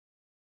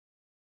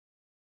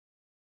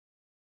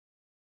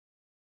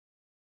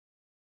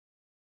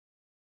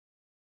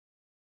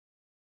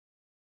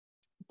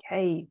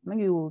Okay,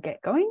 maybe we'll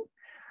get going.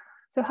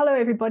 So hello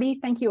everybody,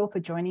 thank you all for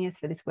joining us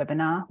for this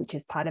webinar, which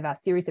is part of our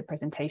series of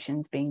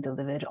presentations being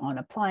delivered on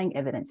applying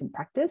evidence in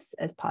practice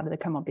as part of the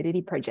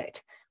Comorbidity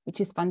project,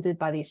 which is funded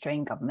by the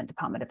Australian Government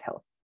Department of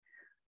Health.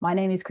 My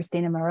name is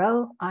Christina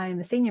Morel. I'm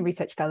a Senior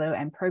Research Fellow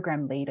and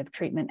Program Lead of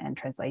Treatment and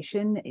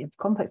Translation of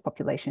Complex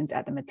Populations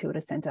at the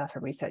Matilda Centre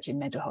for Research in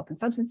Mental Health and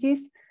Substance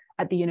Use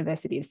at the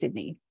University of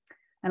Sydney.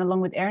 And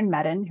along with Erin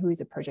Madden, who is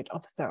a project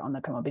officer on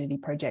the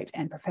Comorbidity project,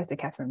 and Professor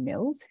Catherine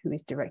Mills, who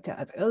is Director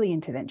of Early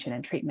Intervention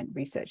and Treatment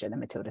Research at the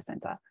Matilda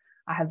Centre,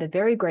 I have the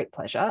very great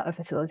pleasure of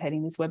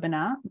facilitating this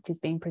webinar, which is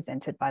being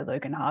presented by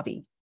Logan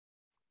Harvey.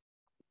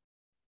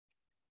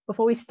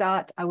 Before we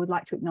start, I would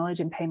like to acknowledge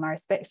and pay my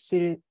respects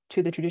to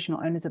the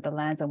traditional owners of the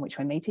lands on which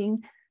we're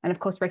meeting, and of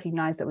course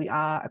recognise that we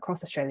are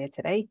across Australia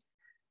today.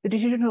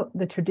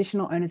 The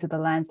traditional owners of the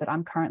lands that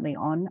I'm currently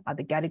on are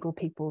the Gadigal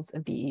peoples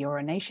of the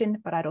Eora Nation,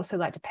 but I'd also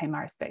like to pay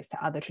my respects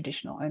to other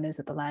traditional owners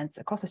of the lands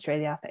across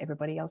Australia for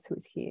everybody else who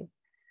is here.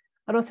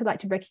 I'd also like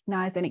to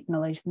recognise and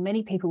acknowledge the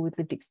many people with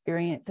lived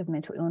experience of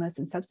mental illness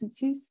and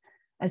substance use,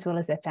 as well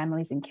as their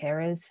families and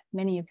carers,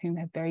 many of whom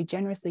have very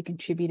generously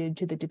contributed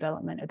to the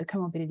development of the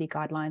comorbidity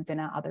guidelines and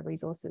our other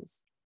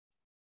resources.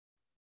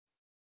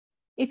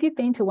 If you've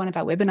been to one of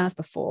our webinars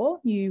before,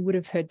 you would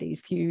have heard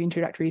these few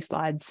introductory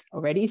slides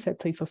already, so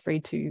please feel free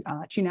to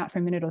tune out for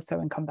a minute or so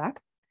and come back.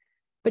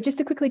 But just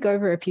to quickly go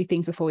over a few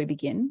things before we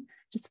begin,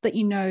 just to let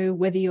you know,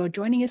 whether you're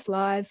joining us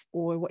live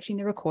or watching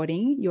the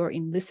recording, you're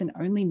in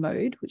listen-only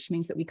mode, which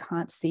means that we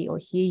can't see or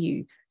hear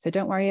you. So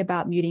don't worry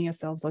about muting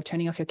yourselves or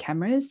turning off your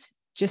cameras,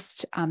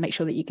 just make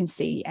sure that you can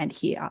see and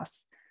hear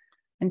us.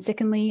 And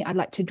secondly, I'd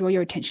like to draw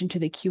your attention to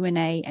the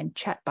Q&A and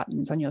chat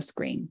buttons on your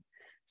screen.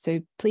 So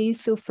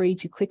please feel free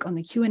to click on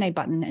the Q&A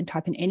button and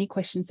type in any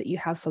questions that you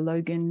have for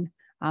Logan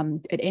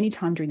at any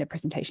time during the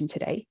presentation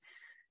today.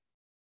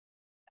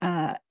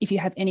 If you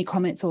have any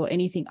comments or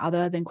anything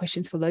other than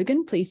questions for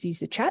Logan, please use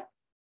the chat.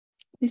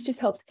 This just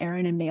helps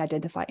Erin and me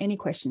identify any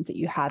questions that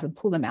you have and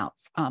pull them out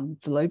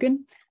for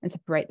Logan and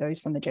separate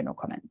those from the general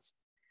comments.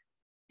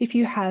 If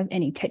you have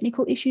any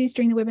technical issues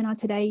during the webinar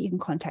today, you can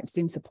contact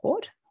Zoom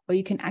support, or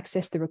you can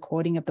access the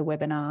recording of the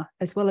webinar,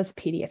 as well as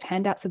PDF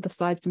handouts of the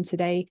slides from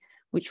today,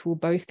 which will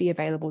both be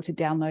available to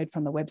download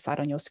from the website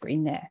on your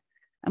screen there.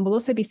 And we'll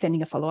also be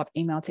sending a follow-up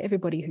email to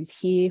everybody who's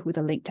here with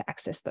a link to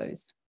access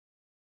those.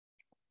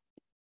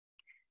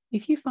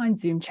 If you find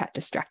Zoom chat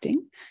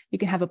distracting, you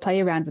can have a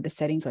play around with the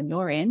settings on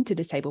your end to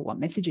disable what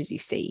messages you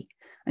see.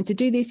 And to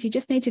do this, you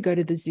just need to go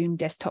to the Zoom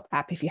desktop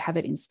app if you have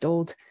it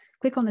installed,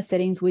 click on the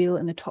settings wheel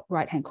in the top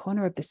right-hand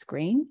corner of the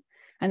screen,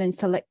 and then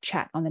select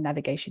chat on the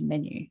navigation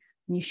menu.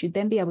 And you should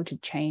then be able to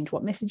change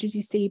what messages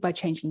you see by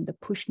changing the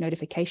push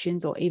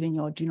notifications or even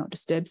your do not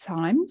disturb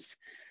times.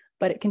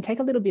 But it can take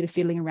a little bit of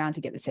fiddling around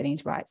to get the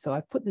settings right. So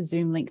I've put the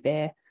Zoom link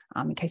there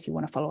in case you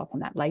want to follow up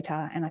on that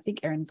later. And I think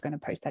Erin's going to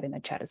post that in the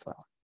chat as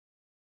well.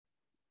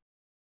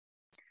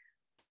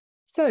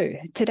 So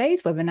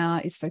today's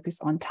webinar is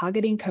focused on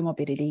targeting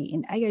comorbidity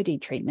in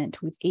AOD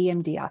treatment with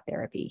EMDR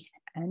therapy.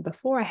 And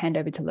before I hand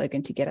over to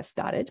Logan to get us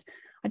started,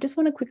 I just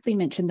want to quickly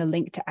mention the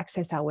link to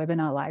access our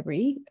webinar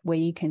library, where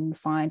you can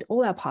find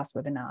all our past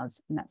webinars,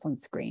 and that's on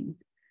screen.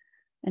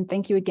 And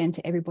thank you again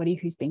to everybody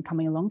who's been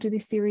coming along to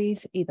this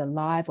series, either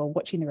live or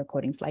watching the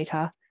recordings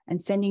later,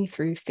 and sending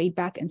through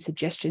feedback and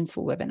suggestions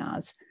for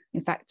webinars.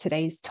 In fact,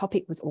 today's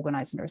topic was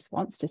organised in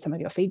response to some of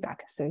your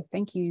feedback. So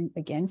thank you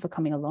again for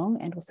coming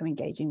along and also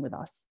engaging with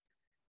us.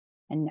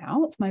 And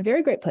now it's my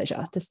very great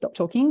pleasure to stop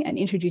talking and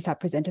introduce our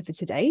presenter for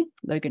today,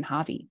 Logan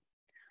Harvey.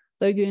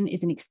 Logan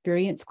is an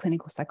experienced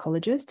clinical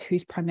psychologist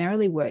who's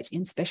primarily worked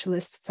in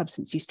specialist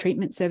substance use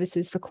treatment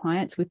services for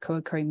clients with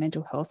co-occurring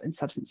mental health and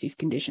substance use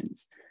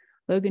conditions.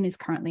 Logan is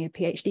currently a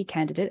PhD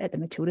candidate at the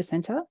Matilda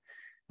Centre,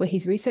 where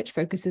his research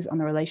focuses on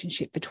the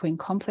relationship between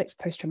complex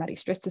post-traumatic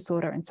stress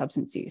disorder and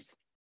substance use.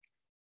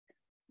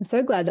 I'm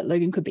so glad that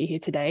Logan could be here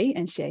today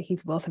and share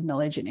his wealth of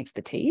knowledge and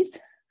expertise.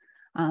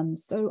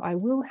 So I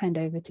will hand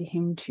over to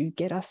him to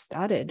get us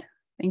started.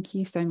 Thank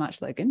you so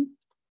much, Logan.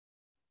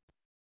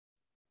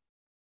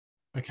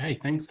 Okay,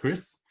 thanks,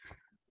 Chris.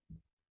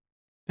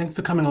 Thanks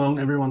for coming along,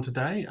 everyone,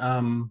 today.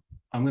 I'm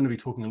going to be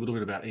talking a little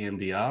bit about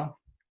EMDR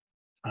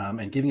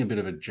and giving a bit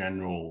of a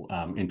general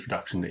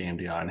introduction to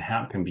EMDR and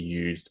how it can be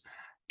used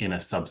in a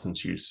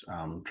substance use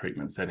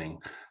treatment setting.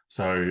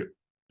 So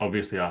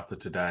obviously after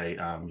today,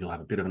 you'll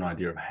have a bit of an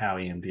idea of how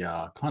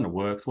EMDR kind of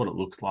works, what it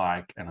looks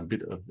like, and a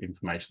bit of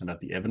information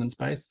about the evidence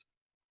base.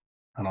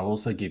 And I'll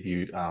also give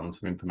you some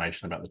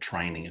information about the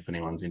training if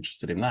anyone's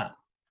interested in that.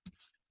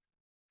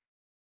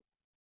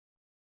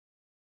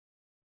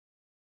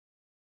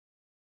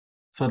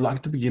 So I'd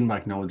like to begin by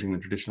acknowledging the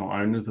traditional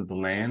owners of the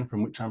land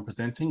from which I'm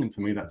presenting, and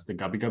for me that's the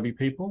Gubbi Gubbi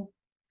people.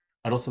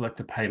 I'd also like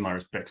to pay my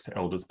respects to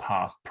elders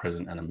past,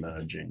 present and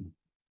emerging.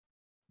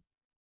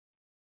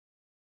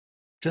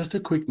 Just a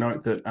quick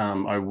note that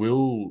I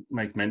will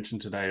make mention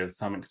today of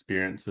some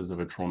experiences of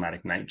a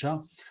traumatic nature.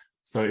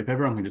 So if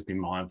everyone can just be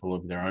mindful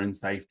of their own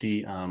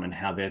safety and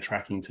how they're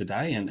tracking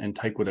today, and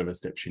take whatever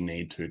steps you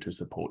need to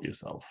support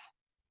yourself.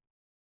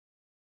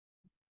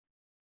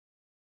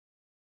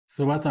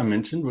 So as I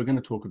mentioned, we're going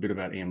to talk a bit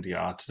about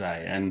EMDR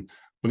today, and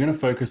we're going to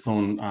focus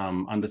on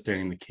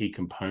understanding the key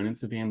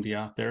components of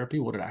EMDR therapy,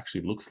 what it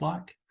actually looks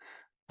like,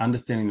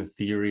 understanding the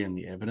theory and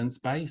the evidence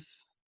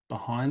base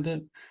behind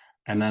it,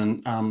 and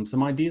then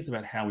some ideas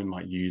about how we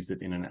might use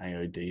it in an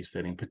AOD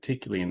setting,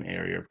 particularly in the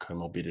area of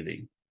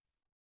comorbidity.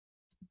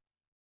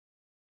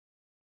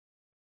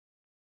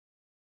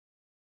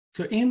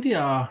 So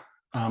EMDR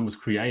was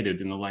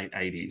created in the late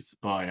 80s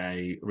by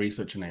a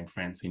researcher named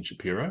Francine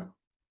Shapiro.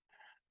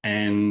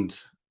 And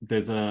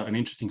there's an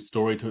interesting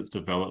story to its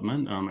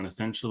development. And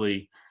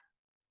essentially,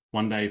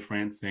 one day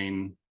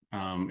Francine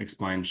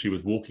explained she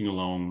was walking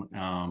along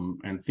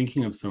and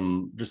thinking of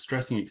some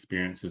distressing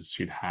experiences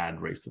she'd had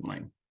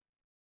recently.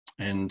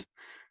 And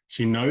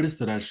she noticed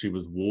that as she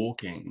was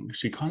walking,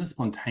 she kind of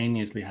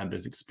spontaneously had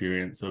this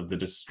experience of the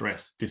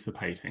distress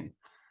dissipating.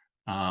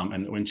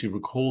 And that when she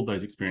recalled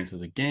those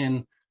experiences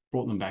again,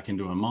 brought them back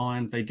into her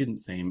mind, they didn't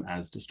seem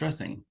as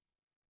distressing.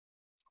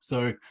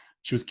 So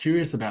she was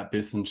curious about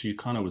this, and she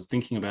kind of was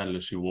thinking about it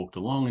as she walked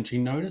along, and she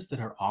noticed that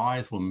her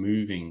eyes were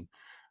moving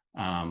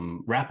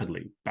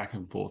rapidly back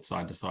and forth,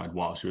 side to side,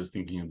 while she was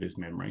thinking of this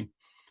memory.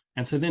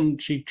 And so then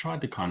she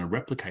tried to kind of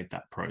replicate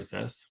that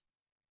process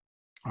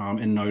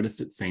and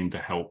noticed it seemed to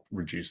help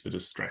reduce the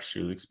distress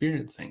she was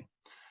experiencing.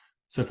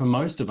 So for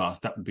most of us,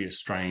 that would be a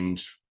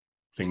strange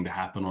thing to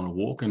happen on a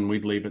walk, and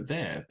we'd leave it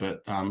there.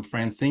 But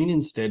Francine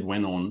instead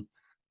went on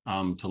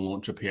to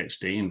launch a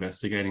PhD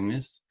investigating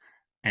this.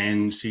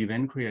 And she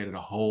then created a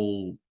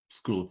whole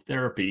school of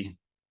therapy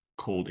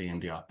called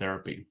EMDR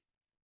therapy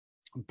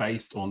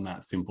based on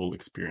that simple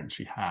experience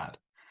she had.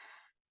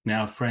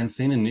 Now,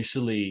 Francine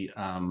initially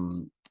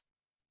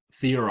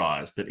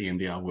theorized that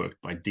EMDR worked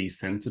by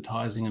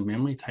desensitizing a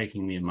memory,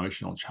 taking the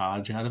emotional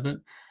charge out of it.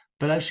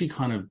 But as she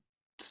kind of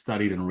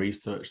studied and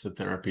researched the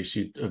therapy,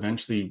 she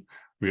eventually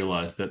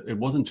realized that it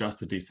wasn't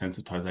just a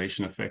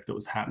desensitization effect that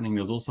was happening.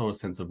 There was also a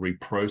sense of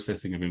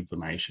reprocessing of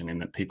information, in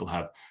that people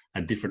have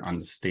a different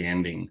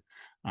understanding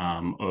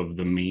of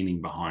the meaning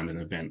behind an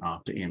event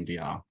after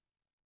EMDR.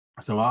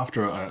 So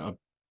after a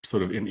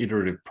sort of an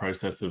iterative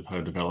process of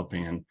her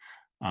developing and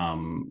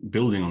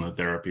building on the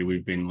therapy,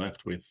 we've been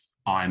left with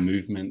eye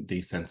movement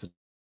desensitizing,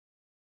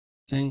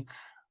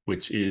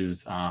 which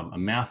is a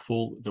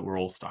mouthful that we're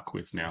all stuck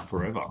with now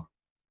forever.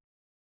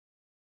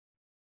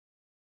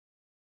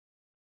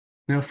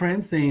 Now,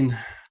 Francine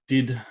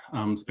did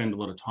spend a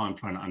lot of time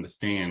trying to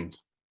understand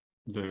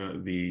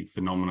the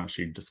phenomena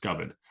she'd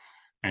discovered.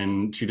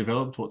 And she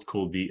developed what's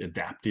called the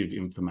adaptive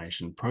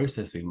information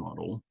processing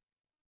model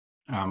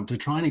to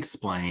try and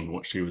explain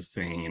what she was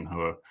seeing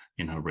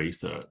in her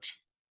research.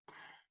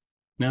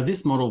 Now,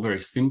 this model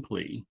very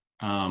simply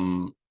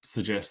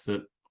suggests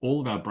that all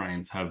of our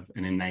brains have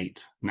an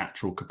innate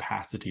natural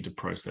capacity to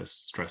process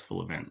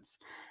stressful events.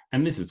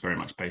 And this is very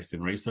much based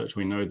in research.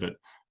 We know that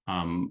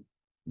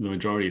the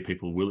majority of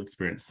people will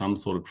experience some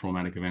sort of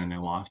traumatic event in their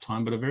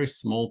lifetime, but a very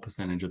small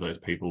percentage of those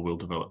people will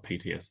develop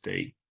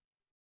PTSD.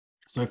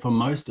 So for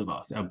most of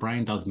us, our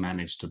brain does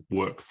manage to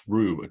work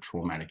through a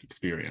traumatic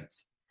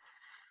experience.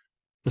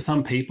 For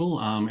some people,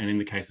 and in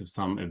the case of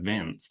some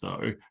events,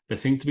 though, there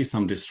seems to be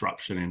some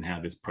disruption in how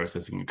this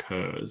processing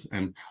occurs.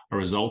 And a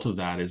result of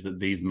that is that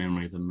these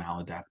memories are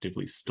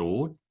maladaptively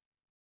stored,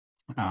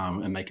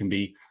 and they can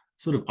be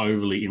sort of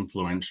overly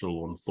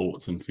influential on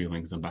thoughts and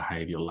feelings and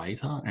behavior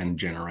later and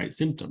generate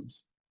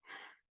symptoms.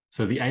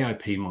 So the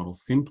AIP model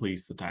simply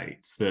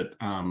states that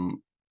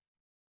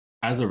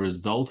as a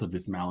result of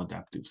this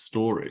maladaptive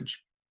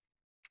storage,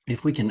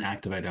 if we can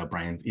activate our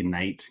brain's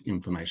innate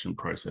information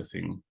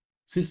processing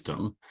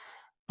system,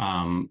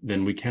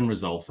 then we can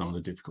resolve some of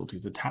the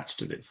difficulties attached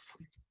to this.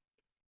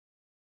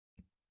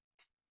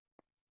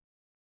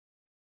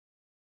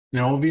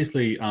 Now,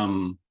 obviously,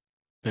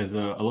 there's a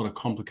lot of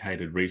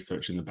complicated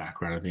research in the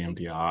background of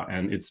EMDR,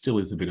 and it still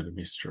is a bit of a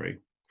mystery.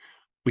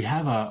 We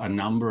have a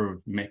number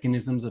of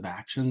mechanisms of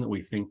action that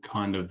we think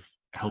kind of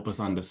help us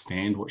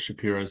understand what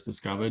Shapiro's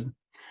discovered.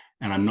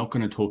 And I'm not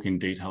going to talk in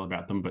detail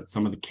about them, but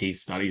some of the key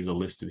studies are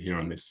listed here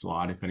on this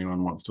slide if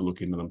anyone wants to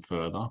look into them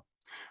further.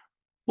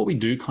 What we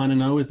do kind of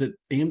know is that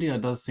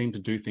EMDR does seem to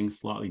do things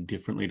slightly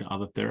differently to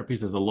other therapies.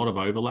 There's a lot of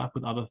overlap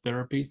with other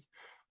therapies,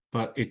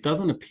 but it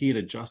doesn't appear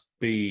to just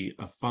be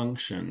a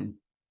function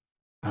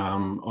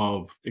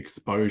of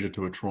exposure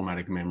to a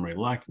traumatic memory,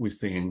 like we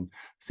see in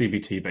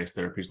CBT-based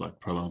therapies like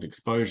prolonged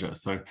exposure.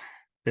 So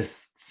there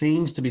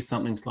seems to be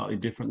something slightly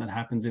different that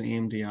happens in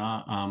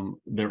EMDR.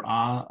 There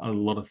are a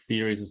lot of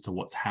theories as to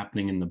what's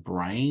happening in the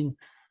brain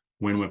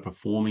when we're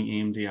performing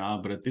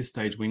EMDR, but at this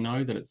stage, we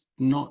know that it's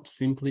not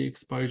simply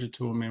exposure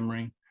to a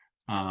memory,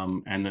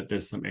 and that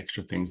there's some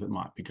extra things that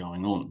might be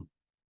going on.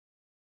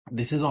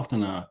 This is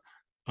often a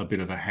bit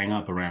of a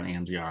hang-up around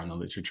EMDR in the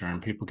literature,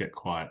 and people get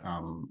quite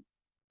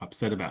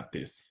upset about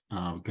this,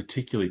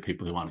 particularly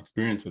people who aren't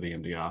experienced with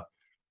EMDR,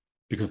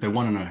 because they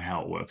want to know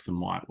how it works and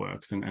why it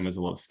works, and there's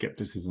a lot of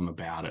skepticism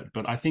about it.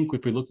 But I think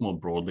if we look more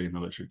broadly in the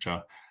literature,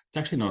 it's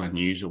actually not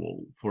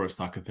unusual for a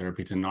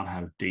psychotherapy to not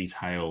have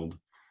detailed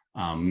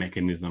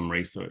mechanism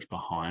research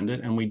behind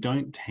it, and we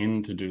don't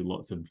tend to do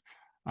lots of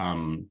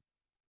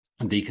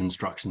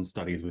deconstruction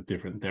studies with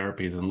different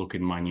therapies and look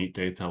in minute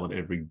detail at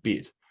every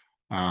bit.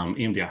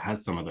 EMDR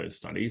has some of those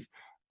studies,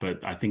 but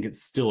I think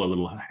it's still a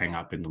little hang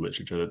up in the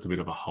literature. That's a bit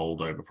of a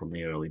holdover from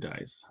the early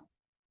days.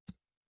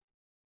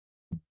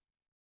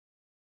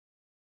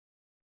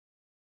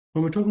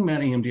 When we're talking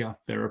about EMDR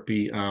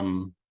therapy,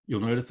 you'll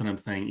notice that I'm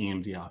saying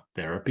EMDR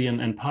therapy,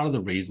 and part of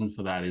the reason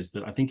for that is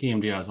that I think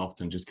EMDR is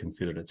often just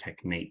considered a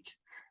technique.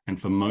 And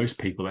for most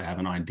people, they have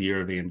an idea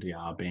of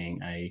EMDR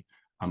being a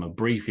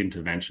brief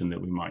intervention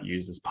that we might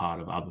use as part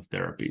of other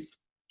therapies.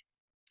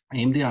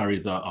 EMDR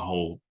is a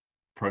whole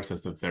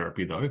process of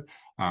therapy, though,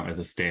 as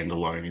a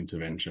standalone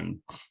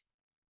intervention.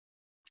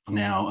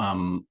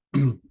 Now,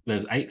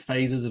 there's 8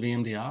 phases of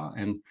EMDR,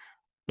 and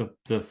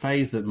the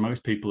phase that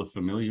most people are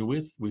familiar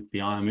with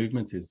the eye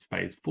movements is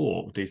phase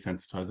 4,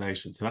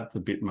 desensitization. So that's the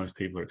bit most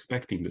people are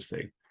expecting to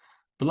see.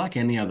 But like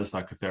any other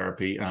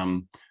psychotherapy,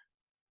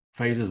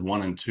 phases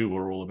 1 and 2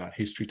 are all about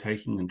history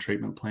taking and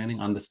treatment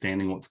planning,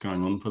 understanding what's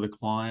going on for the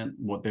client,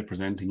 what their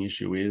presenting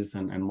issue is,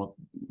 and what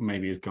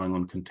maybe is going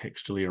on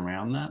contextually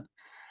around that.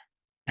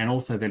 And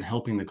also then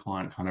helping the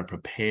client kind of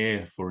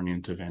prepare for an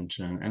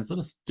intervention and sort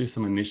of do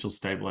some initial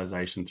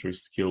stabilization through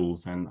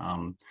skills and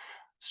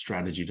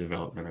strategy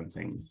development and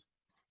things.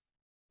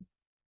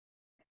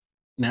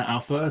 Now,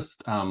 our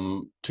first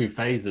 2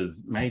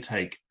 phases may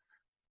take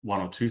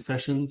 1 or 2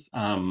 sessions.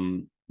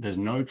 There's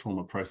no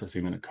trauma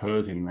processing that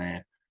occurs in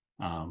there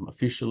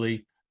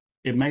officially.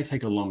 It may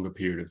take a longer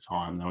period of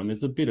time, though, and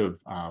there's a bit of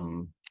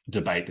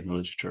debate in the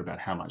literature about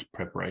how much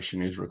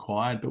preparation is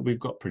required, but we've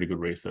got pretty good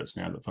research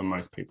now that for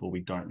most people,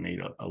 we don't need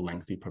a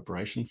lengthy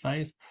preparation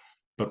phase.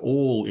 But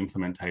all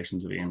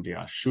implementations of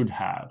EMDR should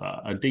have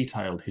a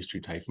detailed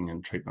history-taking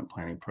and treatment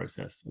planning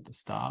process at the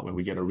start, where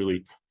we get a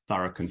really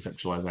thorough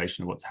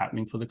conceptualization of what's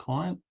happening for the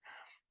client,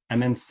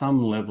 and then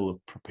some level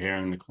of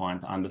preparing the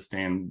client to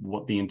understand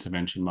what the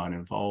intervention might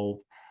involve,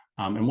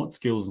 and what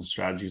skills and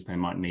strategies they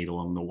might need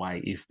along the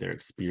way if they're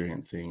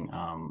experiencing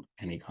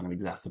any kind of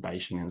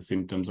exacerbation in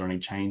symptoms or any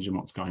change in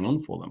what's going on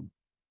for them.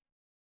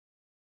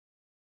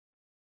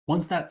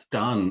 Once that's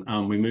done,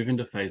 we move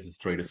into phases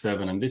 3 to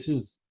 7, and this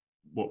is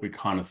what we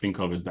kind of think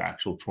of as the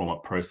actual trauma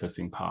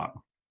processing part.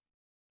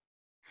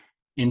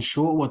 In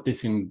short, what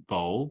this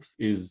involves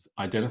is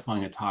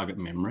identifying a target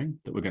memory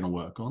that we're going to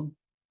work on,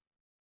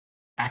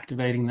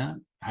 activating that,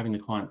 having the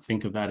client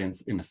think of that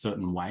in a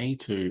certain way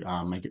to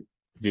make it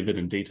vivid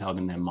and detailed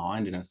in their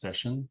mind in a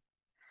session.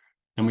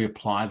 Then we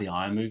apply the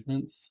eye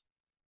movements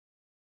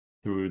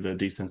through the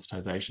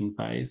desensitization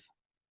phase.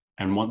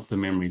 And once the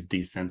memory is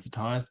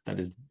desensitized, that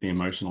is, the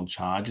emotional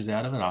charge is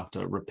out of it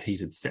after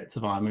repeated sets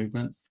of eye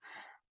movements,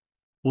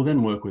 we'll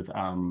then work with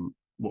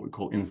what we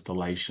call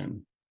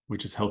installation,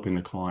 which is helping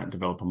the client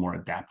develop a more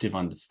adaptive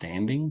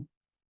understanding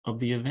of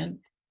the event.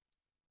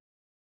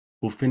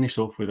 We'll finish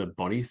off with a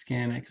body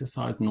scan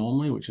exercise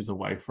normally, which is a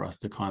way for us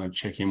to kind of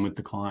check in with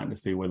the client to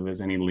see whether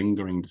there's any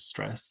lingering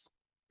distress.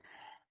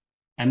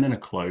 And then a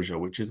closure,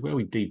 which is where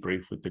we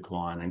debrief with the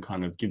client and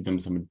kind of give them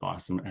some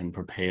advice and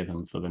prepare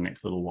them for the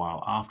next little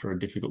while after a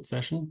difficult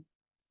session.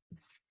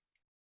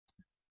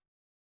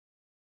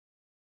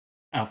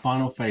 Our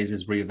final phase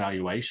is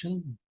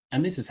reevaluation,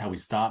 and this is how we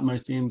start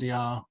most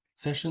EMDR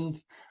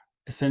sessions.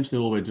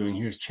 Essentially, all we're doing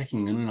here is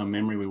checking in on a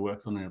memory we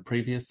worked on in a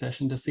previous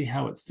session to see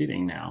how it's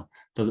sitting now.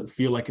 Does it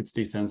feel like it's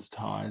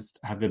desensitized?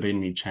 Have there been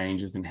any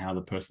changes in how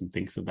the person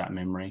thinks of that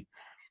memory?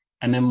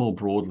 And then more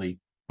broadly,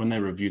 when they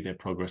review their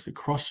progress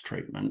across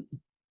treatment,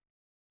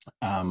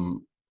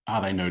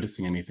 are they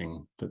noticing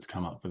anything that's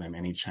come up for them,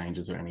 any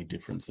changes or any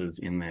differences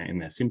in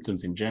their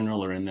symptoms in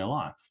general or in their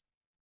life?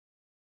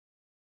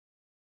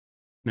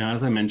 Now,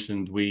 as I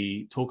mentioned,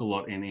 we talk a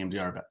lot in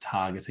EMDR about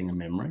targeting a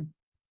memory.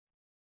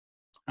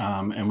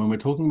 And when we're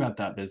talking about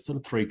that, there's sort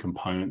of 3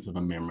 components of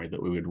a memory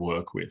that we would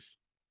work with.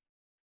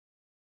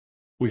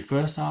 We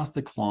first ask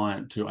the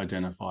client to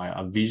identify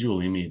a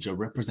visual image, a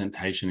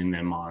representation in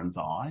their mind's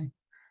eye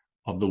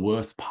of the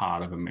worst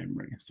part of a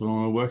memory. So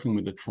when we're working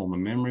with a trauma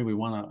memory, we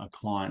want a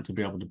client to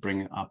be able to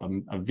bring up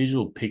a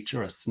visual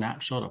picture, a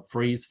snapshot, a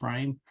freeze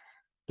frame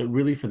that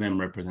really for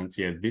them represents,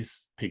 yeah,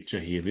 this picture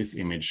here, this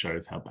image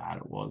shows how bad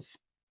it was.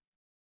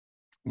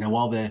 Now,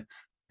 while they're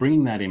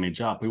bringing that image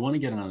up, we want to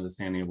get an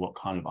understanding of what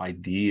kind of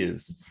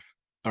ideas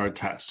are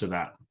attached to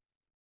that.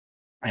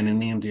 And in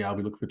EMDR,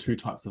 we look for 2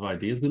 types of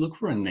ideas. We look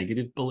for a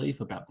negative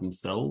belief about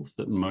themselves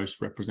that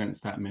most represents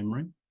that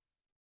memory.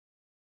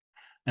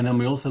 And then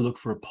we also look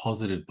for a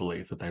positive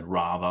belief that they'd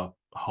rather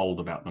hold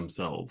about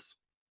themselves.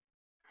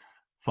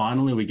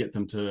 Finally, we get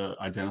them to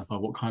identify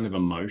what kind of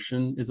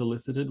emotion is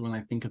elicited when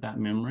they think of that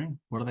memory.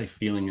 What are they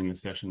feeling in the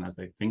session as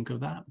they think of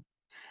that?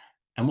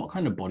 And what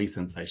kind of body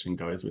sensation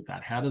goes with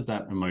that? How does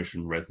that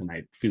emotion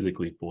resonate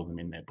physically for them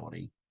in their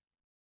body?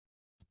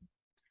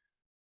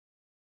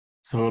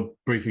 So a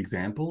brief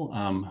example,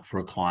 for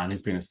a client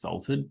who's been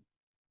assaulted,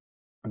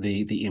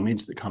 the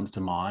image that comes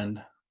to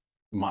mind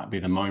might be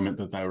the moment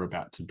that they were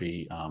about to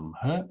be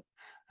hurt.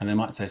 And they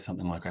might say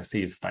something like, I see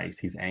his face,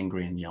 he's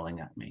angry and yelling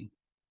at me.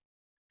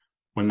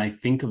 When they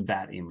think of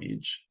that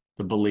image,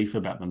 the belief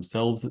about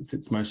themselves that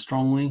sits most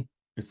strongly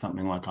is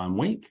something like, I'm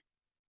weak,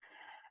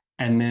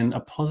 And then a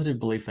positive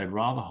belief they'd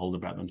rather hold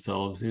about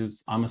themselves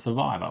is I'm a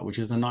survivor, which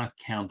is a nice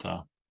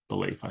counter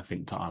belief, I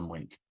think, to I'm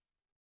weak.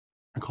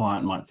 A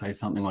client might say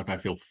something like, I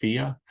feel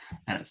fear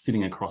and it's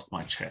sitting across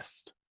my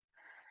chest.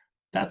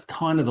 That's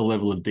kind of the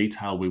level of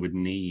detail we would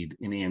need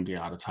in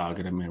EMDR to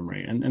target a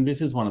memory. And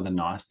this is one of the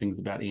nice things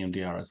about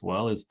EMDR as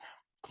well, is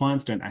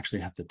clients don't actually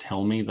have to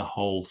tell me the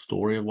whole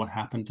story of what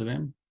happened to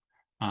them.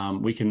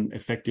 We can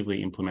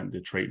effectively implement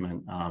the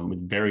treatment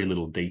with very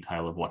little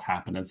detail of what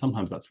happened. And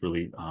sometimes that's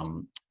really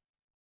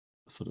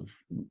sort of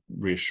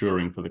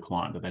reassuring for the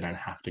client that they don't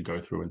have to go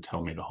through and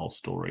tell me the whole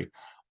story.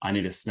 I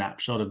need a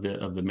snapshot of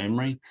the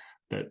memory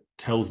that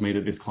tells me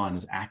that this client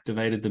has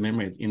activated the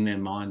memory. It's in their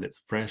mind,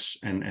 it's fresh,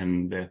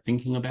 and they're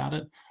thinking about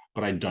it,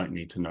 but I don't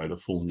need to know the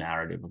full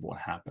narrative of what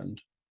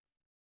happened.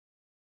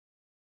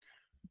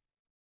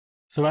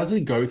 So as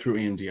we go through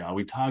EMDR,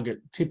 we target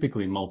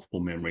typically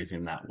multiple memories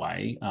in that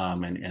way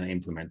and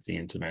implement the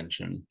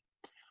intervention.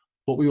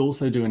 What we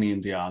also do in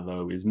EMDR,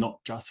 though, is not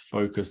just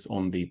focus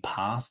on the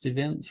past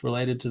events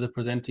related to the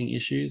presenting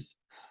issues,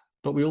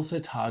 but we also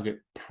target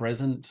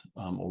present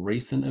or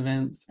recent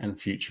events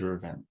and future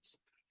events.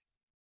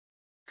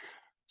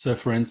 So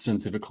for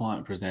instance, if a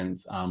client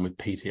presents with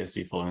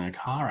PTSD following a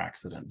car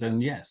accident, then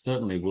yes,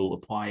 certainly we'll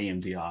apply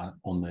EMDR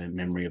on the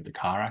memory of the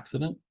car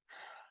accident,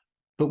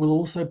 but we'll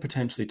also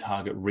potentially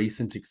target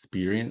recent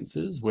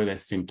experiences where their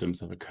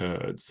symptoms have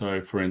occurred.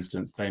 So for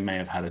instance, they may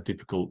have had a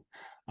difficult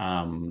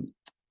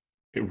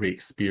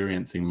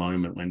re-experiencing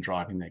moment when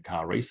driving their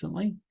car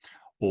recently,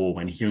 or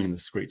when hearing the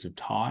screech of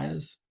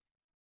tires.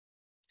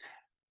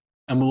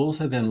 And we'll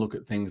also then look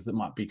at things that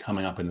might be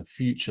coming up in the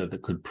future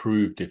that could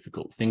prove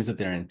difficult, things that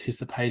they're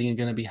anticipating are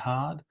going to be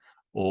hard,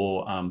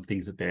 or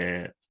things that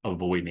they're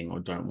avoiding or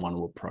don't want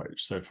to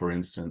approach. So for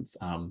instance,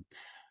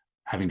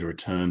 having to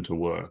return to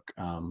work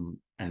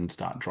and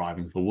start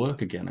driving for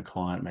work again, a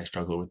client may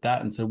struggle with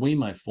that. And so we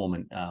may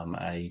form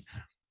an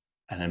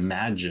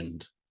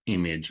imagined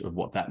image of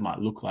what that might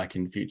look like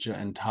in future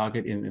and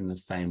target in the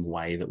same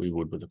way that we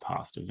would with a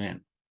past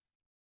event.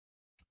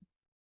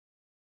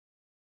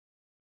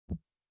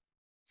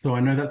 So I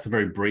know that's a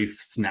very brief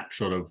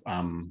snapshot of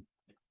kind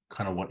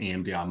of what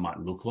EMDR might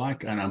look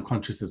like, and I'm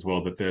conscious as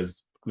well that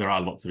there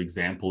are lots of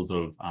examples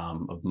of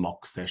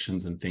mock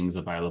sessions and things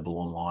available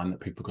online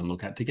that people can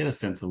look at to get a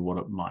sense of what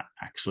it might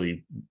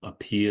actually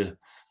appear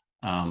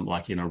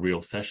like in a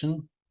real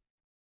session.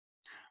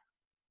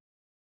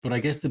 But I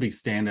guess the big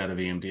standout of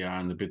EMDR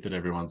and the bit that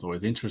everyone's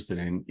always interested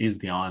in is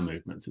the eye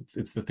movements.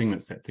 It's the thing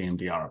that sets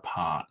EMDR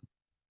apart.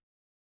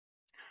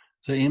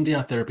 So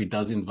EMDR therapy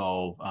does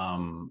involve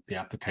the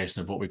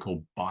application of what we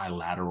call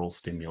bilateral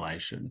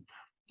stimulation.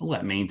 All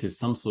that means is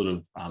some sort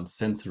of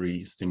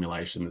sensory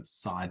stimulation that's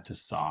side to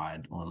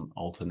side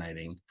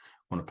alternating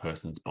on a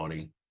person's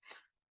body.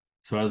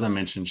 So as I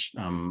mentioned,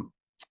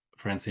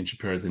 Francine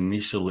Shapiro's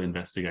initial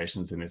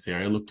investigations in this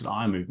area looked at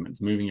eye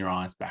movements, moving your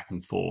eyes back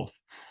and forth.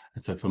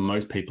 And so for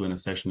most people in a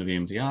session of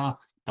EMDR,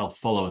 they'll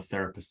follow a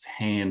therapist's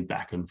hand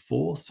back and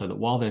forth so that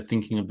while they're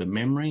thinking of the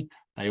memory,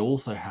 they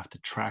also have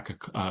to track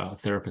a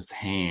therapist's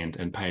hand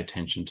and pay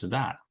attention to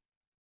that.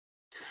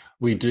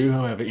 We do,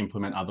 however,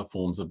 implement other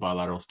forms of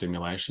bilateral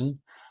stimulation.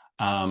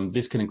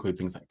 This can include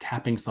things like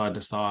tapping side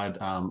to side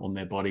on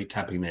their body,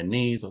 tapping their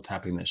knees or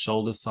tapping their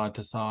shoulders side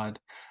to side,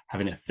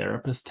 having a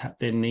therapist tap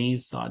their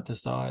knees side to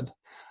side.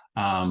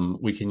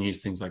 We can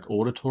use things like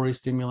auditory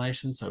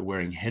stimulation, so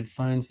wearing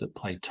headphones that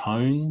play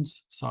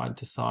tones side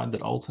to side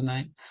that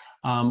alternate,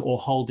 or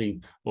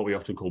holding what we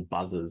often call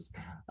buzzers,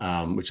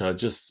 which are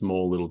just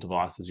small little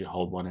devices. You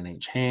hold one in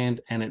each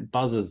hand and it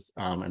buzzes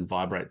and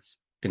vibrates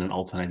in an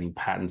alternating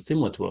pattern,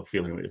 similar to a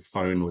feeling that your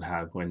phone would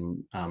have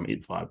when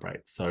it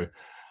vibrates. So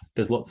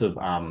there's lots of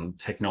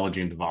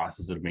technology and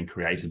devices that have been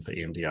created for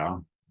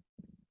EMDR.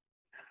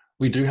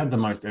 We do have the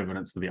most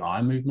evidence for the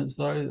eye movements,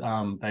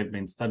 though. They've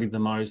been studied the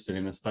most, and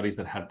in the studies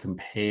that have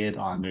compared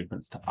eye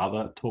movements to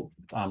other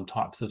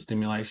types of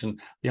stimulation,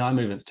 the eye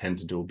movements tend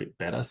to do a bit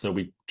better. So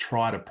we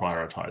try to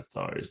prioritize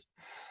those.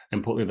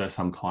 Importantly, though,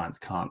 some clients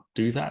can't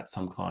do that.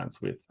 Some clients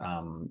with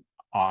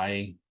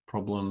eye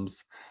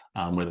problems,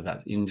 whether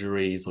that's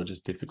injuries or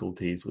just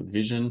difficulties with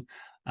vision,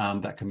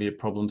 that can be a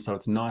problem. So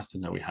it's nice to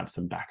know we have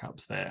some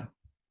backups there.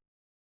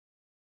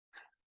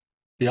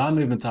 The eye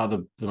movements are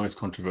the most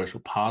controversial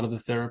part of the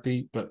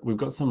therapy, but we've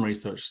got some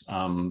research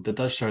that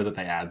does show that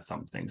they add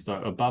something. So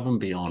above and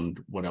beyond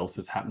what else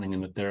is happening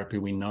in the therapy,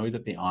 we know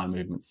that the eye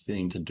movements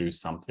seem to do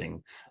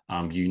something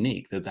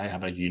unique, that they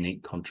have a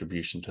unique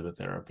contribution to the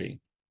therapy.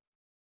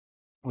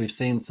 We've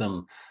seen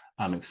some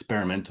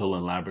experimental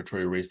and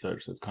laboratory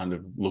research that's kind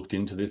of looked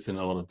into this in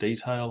a lot of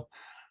detail.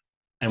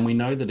 And we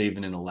know that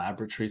even in a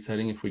laboratory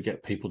setting, if we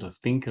get people to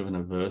think of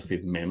an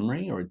aversive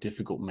memory or a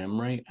difficult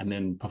memory and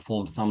then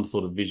perform some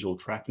sort of visual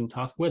tracking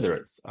task, whether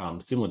it's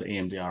similar to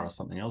EMDR or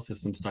something else,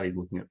 there's some studies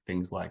looking at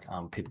things like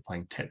people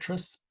playing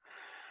Tetris.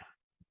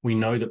 We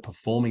know that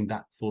performing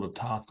that sort of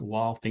task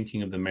while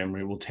thinking of the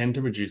memory will tend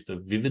to reduce the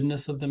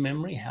vividness of the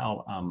memory,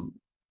 how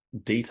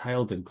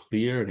detailed and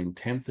clear and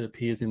intense it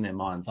appears in their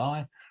mind's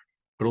eye,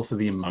 but also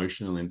the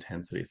emotional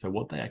intensity. So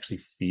what they actually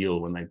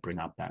feel when they bring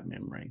up that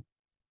memory.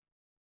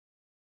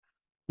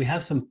 We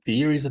have some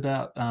theories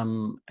about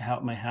how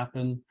it may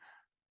happen,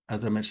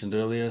 as I mentioned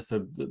earlier.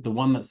 So the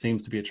one that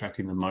seems to be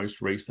attracting the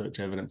most research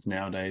evidence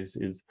nowadays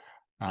is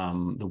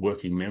the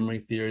working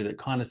memory theory, that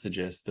kind of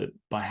suggests that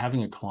by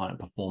having a client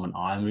perform an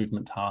eye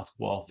movement task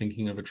while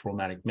thinking of a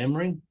traumatic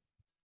memory,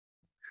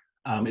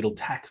 it'll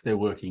tax their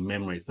working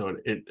memory. So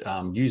it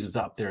uses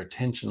up their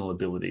attentional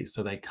abilities.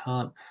 So they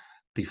can't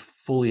be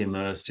fully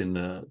immersed in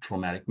the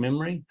traumatic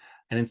memory.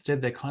 And instead,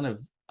 they're kind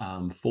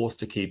of forced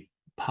to keep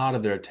part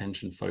of their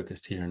attention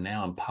focused here and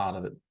now and part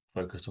of it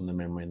focused on the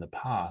memory in the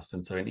past.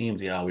 And so in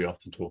EMDR, we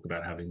often talk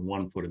about having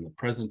one foot in the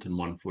present and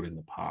one foot in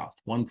the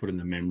past, one foot in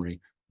the memory,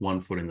 one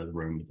foot in the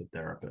room with the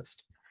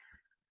therapist.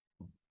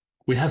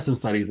 We have some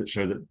studies that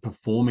show that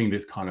performing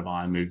this kind of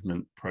eye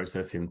movement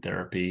process in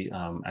therapy,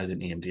 as in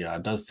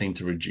EMDR, does seem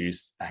to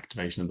reduce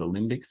activation of the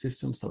limbic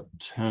system. So it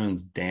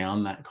turns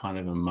down that kind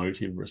of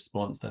emotive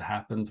response that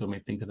happens when we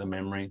think of the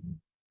memory.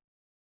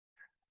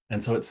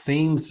 And so it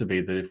seems to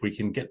be that if we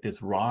can get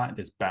this right,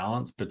 this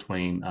balance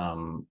between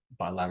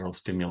bilateral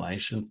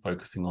stimulation,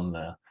 focusing on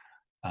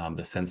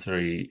the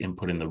sensory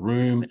input in the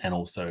room and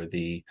also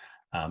the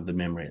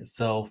memory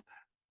itself,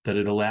 that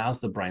it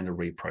allows the brain to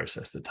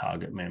reprocess the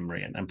target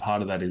memory. And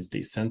part of that is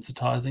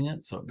desensitizing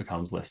it, so it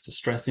becomes less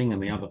distressing.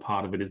 And the other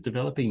part of it is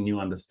developing new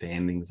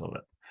understandings of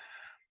it.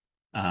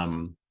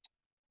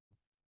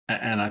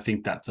 And I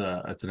think it's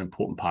an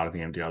important part of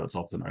EMDR that's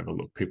often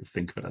overlooked. People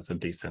think of it as a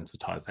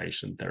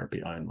desensitization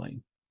therapy only.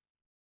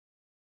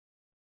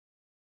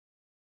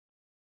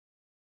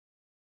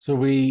 So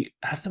we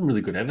have some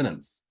really good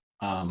evidence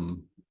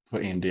for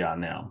EMDR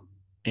now.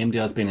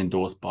 EMDR has been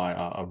endorsed by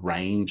a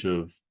range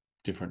of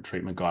different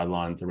treatment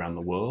guidelines around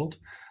the world.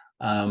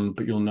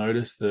 But you'll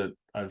notice that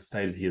I've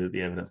stated here that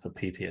the evidence for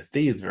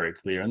PTSD is very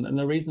clear. And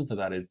the reason for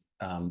that is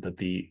that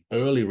the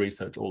early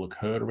research all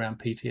occurred around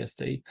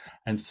PTSD.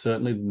 And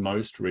certainly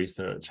most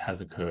research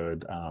has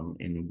occurred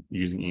in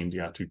using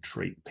EMDR to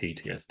treat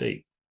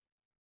PTSD.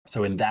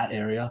 So in that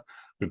area,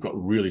 we've got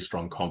really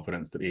strong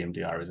confidence that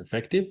EMDR is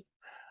effective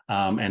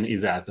and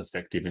is as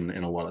effective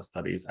in a lot of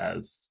studies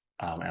as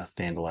our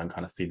standalone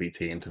kind of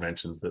CBT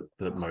interventions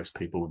that most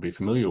people would be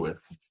familiar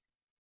with.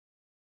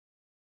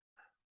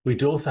 We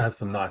do also have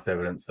some nice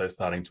evidence, though,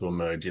 starting to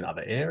emerge in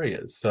other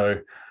areas. So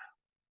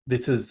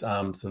this is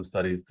some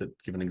studies that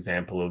give an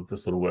example of the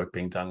sort of work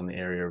being done in the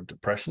area of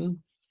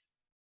depression,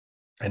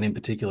 and in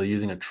particular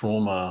using a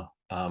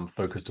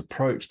trauma-focused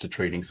approach to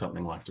treating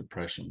something like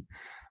depression.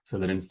 So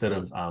that instead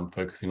of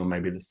focusing on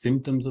maybe the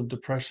symptoms of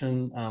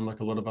depression, like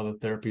a lot of other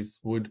therapies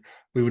would,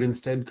 we would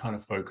instead kind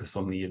of focus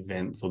on the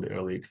events or the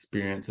early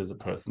experiences a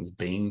person's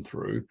been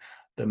through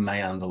that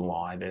may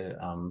underlie their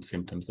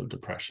symptoms of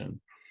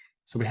depression.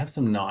 So we have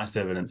some nice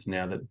evidence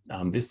now that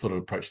this sort of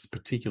approach is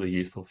particularly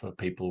useful for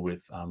people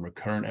with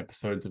recurrent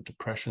episodes of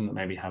depression that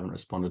maybe haven't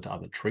responded to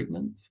other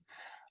treatments.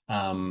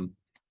 And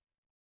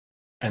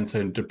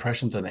so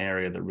depression's an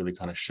area that really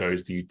kind of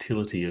shows the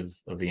utility of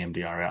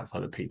EMDR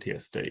outside of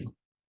PTSD.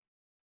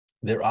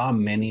 There are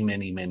many,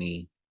 many,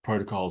 many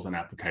protocols and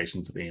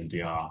applications of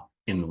EMDR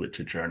in the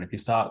literature. And if you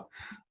start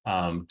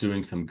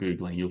doing some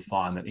Googling, you'll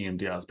find that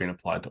EMDR has been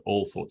applied to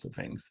all sorts of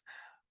things.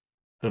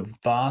 The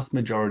vast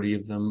majority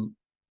of them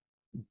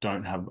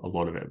don't have a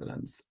lot of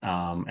evidence.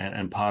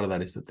 And part of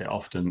that is that they're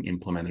often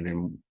implemented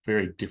in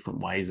very different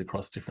ways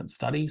across different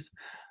studies.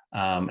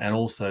 And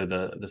also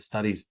the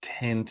studies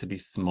tend to be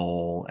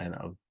small and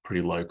of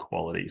pretty low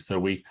quality. So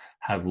we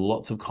have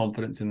lots of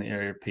confidence in the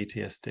area of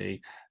PTSD,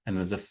 and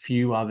there's a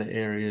few other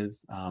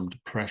areas,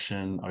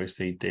 depression,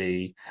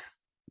 OCD,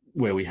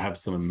 where we have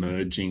some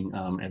emerging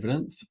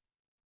evidence,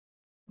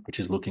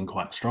 which is looking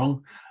quite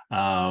strong,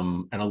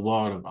 and a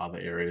lot of other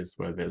areas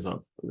where there's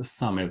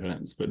some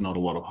evidence, but not a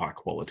lot of high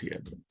quality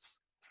evidence.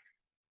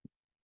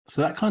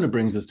 So that kind of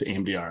brings us to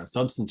EMDR and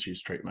substance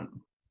use treatment.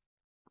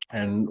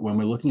 And when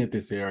we're looking at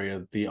this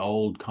area, the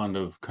old kind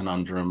of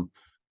conundrum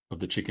of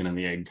the chicken and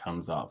the egg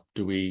comes up.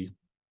 Do we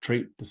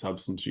treat the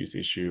substance use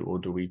issue, or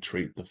do we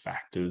treat the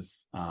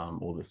factors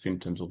or the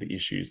symptoms or the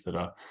issues that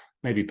are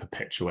maybe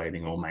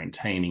perpetuating or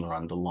maintaining or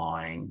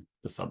underlying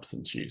the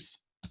substance use?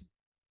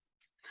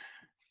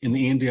 In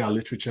the EMDR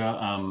literature,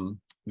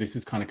 this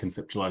is kind of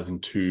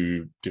conceptualizing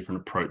two different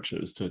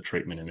approaches to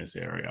treatment in this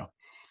area.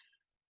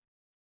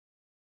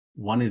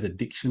 One is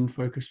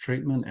addiction-focused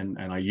treatment, and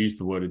I use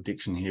the word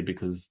addiction here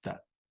because that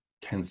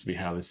tends to be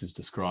how this is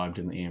described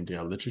in the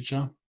EMDR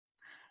literature.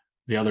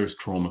 The other is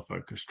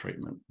trauma-focused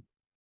treatment.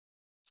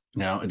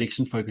 Now,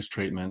 addiction-focused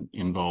treatment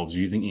involves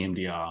using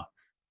EMDR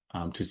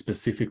to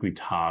specifically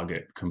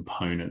target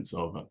components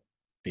of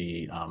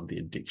the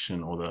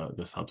addiction or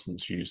the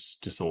substance use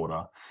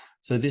disorder.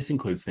 So this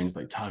includes things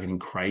like targeting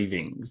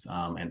cravings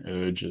and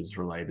urges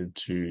related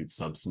to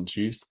substance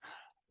use,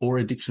 or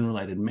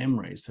addiction-related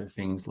memories. So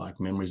things like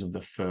memories of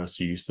the first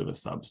use of a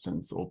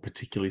substance, or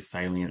particularly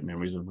salient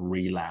memories of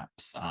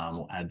relapse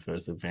or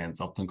adverse events.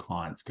 Often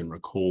clients can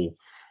recall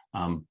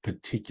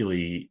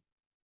particularly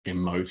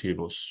emotive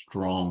or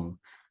strong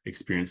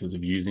experiences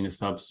of using a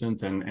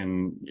substance,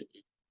 and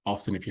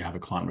often if you have a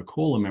client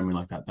recall a memory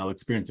like that, they'll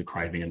experience a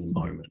craving in the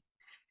moment.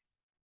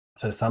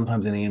 So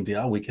sometimes in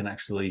EMDR, we can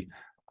actually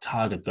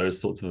target those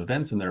sorts of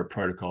events, and there are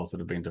protocols that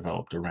have been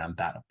developed around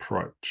that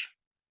approach.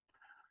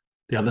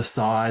 The other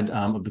side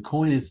of the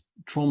coin is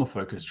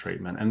trauma-focused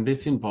treatment, and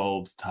this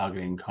involves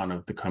targeting kind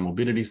of the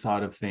comorbidity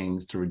side of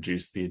things to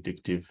reduce the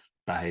addictive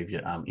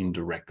behavior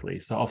indirectly.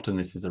 So often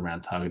this is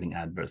around targeting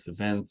adverse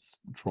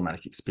events,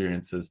 traumatic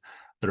experiences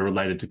that are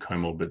related to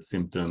comorbid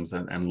symptoms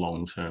and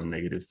long-term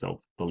negative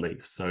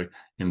self-beliefs. So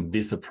in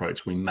this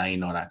approach, we may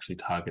not actually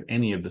target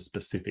any of the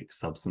specific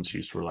substance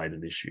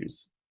use-related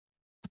issues.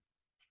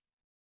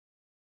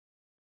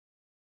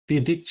 The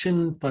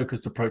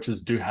addiction-focused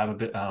approaches do have a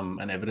bit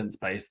an evidence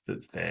base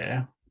that's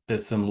there.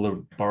 There's some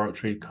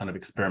laboratory kind of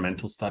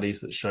experimental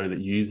studies that show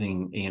that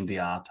using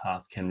EMDR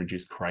tasks can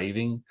reduce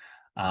craving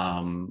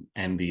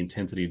and the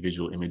intensity of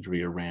visual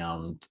imagery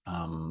around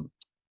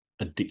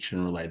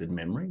addiction-related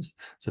memories.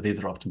 So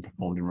these are often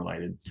performed in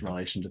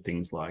relation to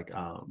things like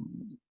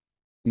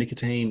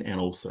nicotine and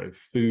also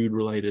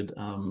food-related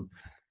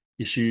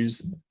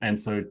issues. And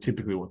so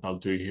typically what they'll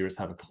do here is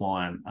have a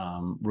client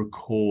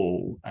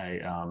recall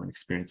an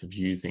experience of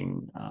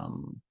using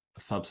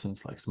a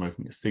substance like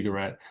smoking a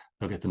cigarette.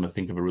 They'll get them to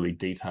think of a really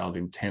detailed,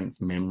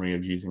 intense memory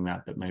of using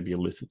that maybe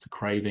elicits a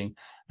craving,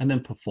 and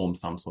then perform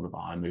some sort of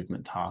eye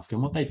movement task.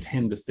 And what they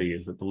tend to see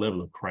is that the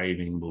level of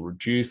craving will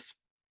reduce,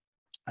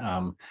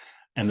 and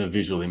the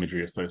visual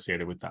imagery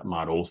associated with that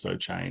might also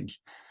change.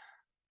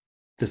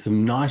 There's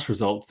some nice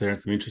results there and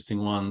some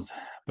interesting ones,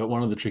 but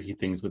one of the tricky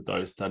things with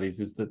those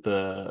studies is that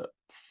the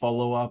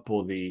follow-up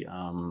or the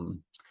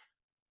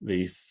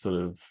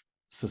sort of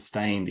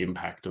sustained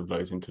impact of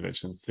those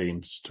interventions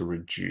seems to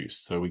reduce.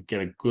 So we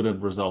get a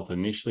good result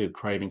initially, the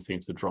craving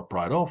seems to drop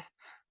right off,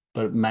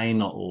 but it may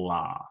not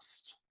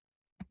last.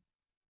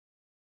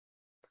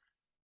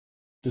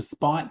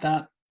 Despite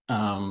that,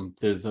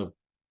 there's a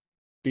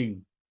big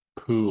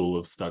pool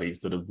of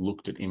studies that have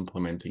looked at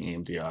implementing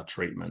EMDR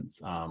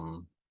treatments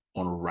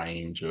on a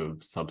range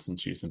of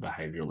substance use and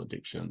behavioral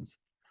addictions.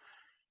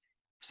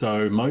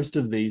 So most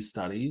of these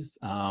studies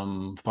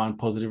find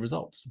positive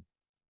results.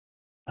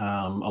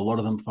 A lot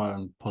of them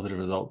find positive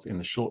results in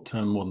the short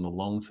term more than the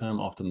long term.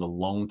 Often the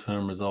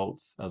long-term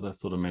results, as I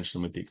sort of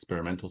mentioned with the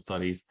experimental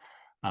studies,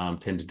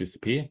 tend to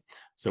disappear.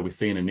 So we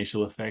see an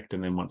initial effect,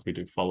 and then once we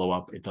do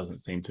follow-up, it doesn't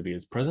seem to be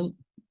as present.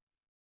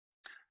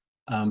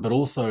 But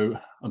also,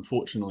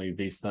 unfortunately,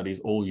 these studies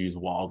all use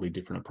wildly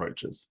different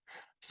approaches.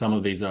 Some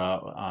of these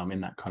are in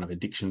that kind of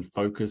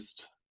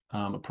addiction-focused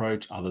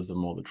approach. Others are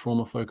more the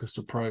trauma-focused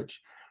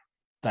approach.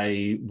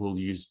 They will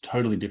use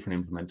totally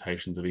different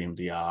implementations of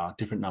EMDR,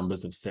 different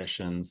numbers of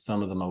sessions.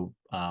 Some of them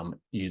are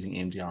using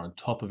EMDR on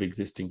top of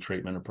existing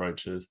treatment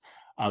approaches.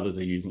 Others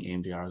are using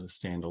EMDR as a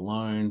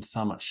standalone.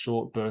 Some are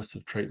short bursts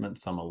of treatment,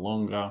 some are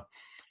longer.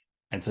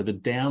 And so the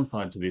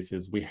downside to this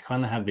is we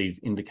kind of have these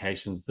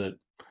indications that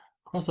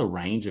across a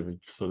range of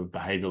sort of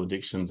behavioral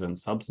addictions and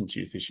substance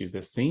use issues,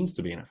 there seems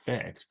to be an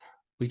effect.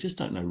 We just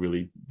don't know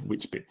really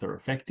which bits are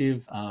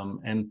effective.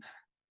 And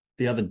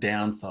the other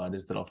downside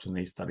is that often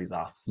these studies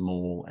are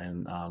small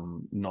and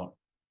not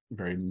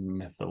very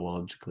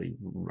methodologically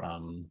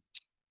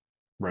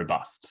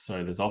robust.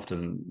 So there's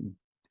often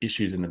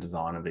issues in the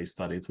design of these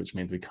studies, which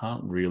means we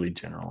can't really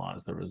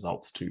generalize the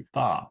results too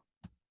far.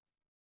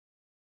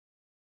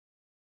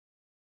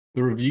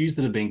 The reviews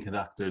that have been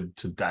conducted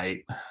to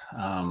date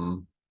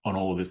on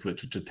all of this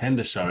literature tend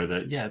to show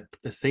that, yeah,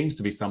 there seems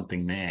to be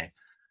something there.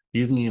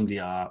 Using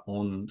EMDR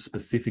on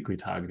specifically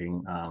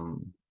targeting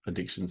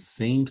addiction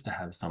seems to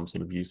have some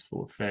sort of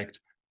useful effect.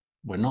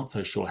 We're not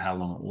so sure how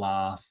long it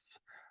lasts,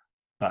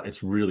 but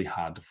it's really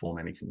hard to form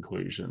any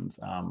conclusions.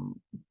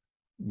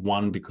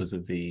 One, because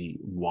of the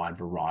wide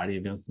variety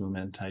of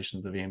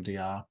implementations of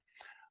EMDR,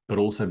 but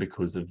also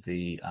because of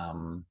the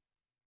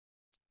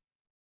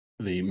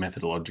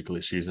methodological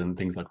issues and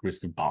things like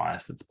risk of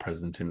bias that's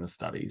present in the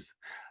studies.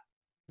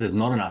 There's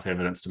not enough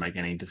evidence to make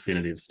any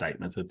definitive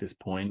statements at this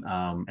point,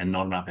 and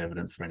not enough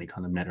evidence for any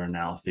kind of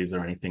meta-analyses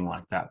or anything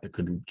like that that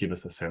could give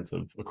us a sense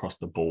of, across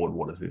the board,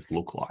 what does this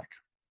look like?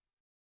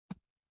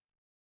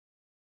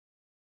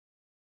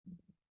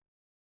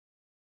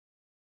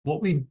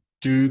 What we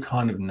do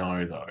kind of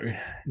know, though,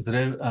 is that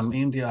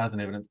EMDR has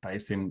an evidence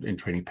base in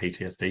treating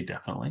PTSD,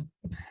 definitely,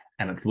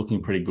 and it's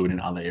looking pretty good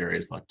in other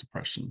areas like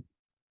depression.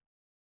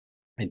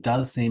 It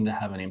does seem to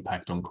have an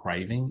impact on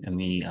craving and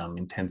the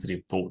intensity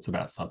of thoughts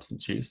about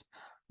substance use.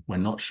 We're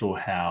not sure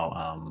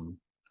how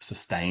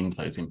sustained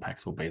those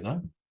impacts will be,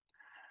 though.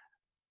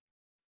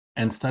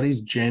 And studies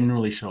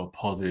generally show a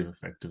positive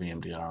effect of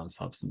EMDR on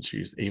substance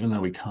use, even though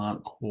we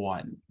can't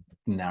quite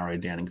narrow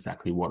down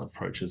exactly what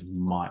approaches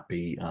might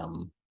be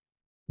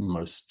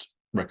most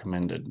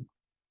recommended.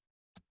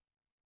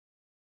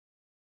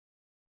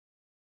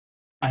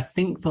 I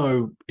think,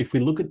 though, if we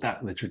look at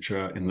that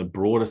literature in the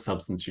broader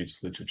substance use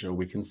literature,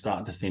 we can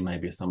start to see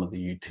maybe some of the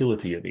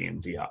utility of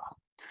EMDR.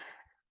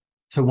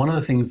 So one of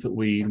the things that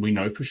we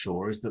know for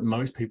sure is that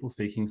most people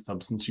seeking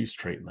substance use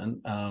treatment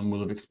will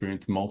have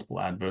experienced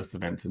multiple adverse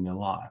events in their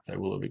life. They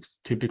will have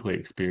typically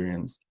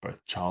experienced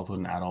both childhood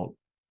and adult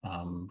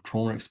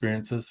trauma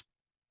experiences,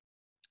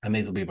 and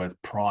these will be both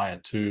prior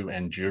to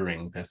and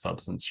during their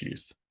substance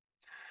use.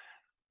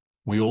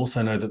 We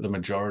also know that the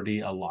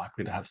majority are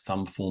likely to have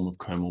some form of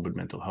comorbid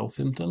mental health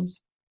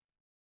symptoms.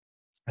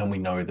 And we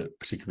know that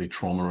particularly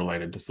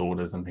trauma-related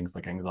disorders and things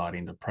like anxiety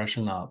and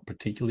depression are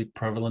particularly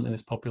prevalent in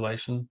this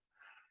population.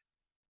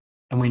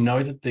 And we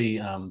know that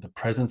the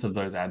presence of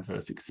those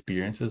adverse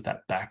experiences,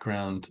 that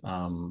background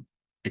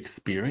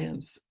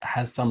experience,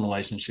 has some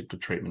relationship to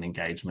treatment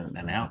engagement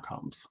and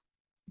outcomes.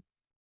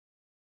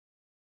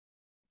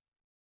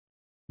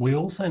 We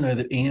also know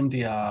that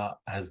EMDR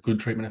has good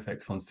treatment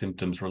effects on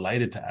symptoms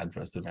related to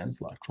adverse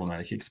events like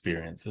traumatic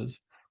experiences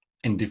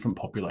in different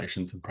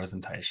populations and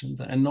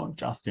presentations, and not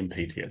just in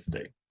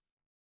PTSD.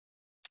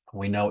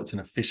 We know it's an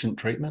efficient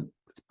treatment.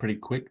 It's pretty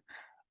quick.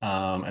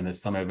 And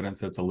there's some evidence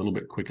that it's a little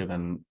bit quicker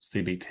than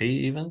CBT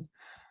even.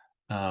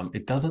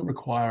 It doesn't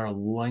require a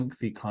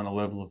lengthy kind of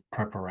level of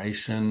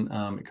preparation.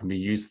 It can be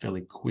used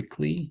fairly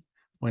quickly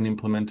when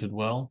implemented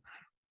well.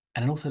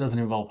 And it also doesn't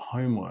involve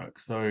homework.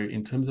 So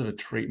in terms of a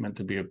treatment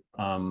to be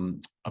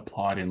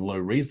applied in low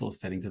resource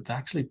settings, it's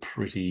actually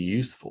pretty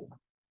useful.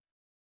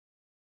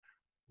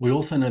 We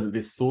also know that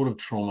this sort of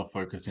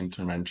trauma-focused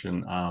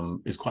intervention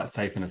is quite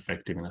safe and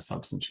effective in a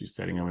substance use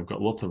setting. And we've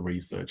got lots of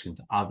research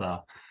into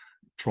other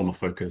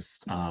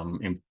trauma-focused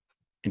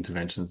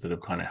interventions that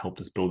have kind of helped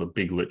us build a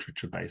big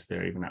literature base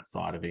there, even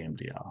outside of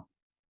EMDR.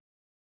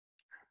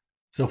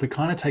 So if we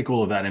kind of take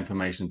all of that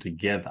information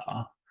together,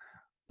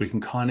 we can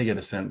kind of get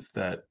a sense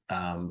that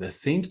there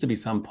seems to be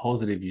some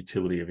positive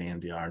utility of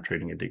EMDR in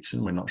treating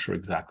addiction. We're not sure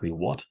exactly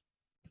what.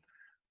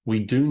 We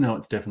do know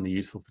it's definitely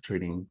useful for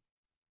treating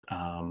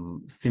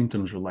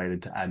symptoms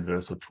related to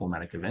adverse or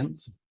traumatic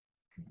events.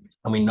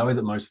 And we know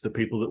that most of the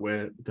people that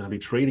we're going to be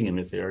treating in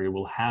this area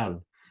will have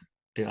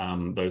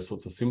those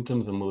sorts of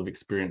symptoms and will have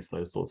experienced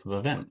those sorts of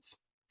events.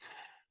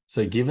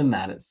 So given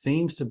that, it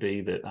seems to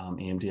be that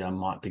EMDR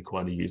might be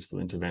quite a useful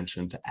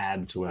intervention to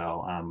add to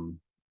our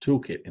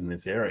toolkit in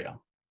this area.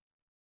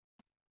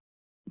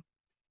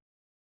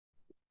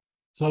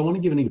 So I want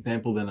to give an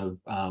example then of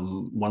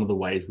one of the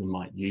ways we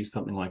might use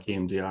something like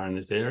EMDR in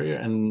this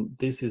area. And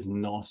this is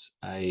not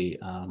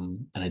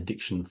an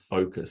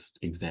addiction-focused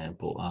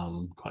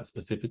example, quite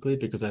specifically,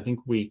 because I think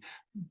we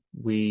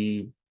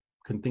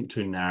can think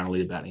too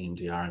narrowly about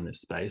EMDR in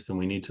this space, and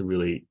we need to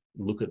really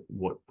look at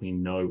what we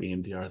know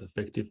EMDR is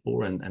effective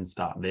for and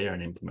start there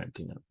and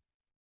implementing it.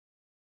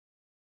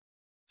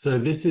 So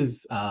this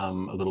is a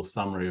little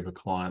summary of a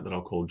client that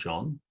I'll call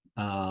John,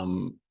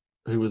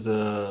 who was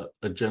a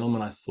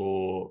gentleman I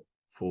saw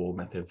for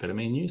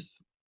methamphetamine use,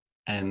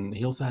 and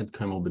he also had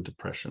comorbid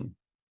depression.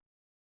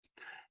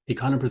 He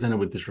kind of presented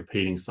with this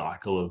repeating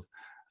cycle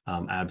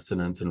of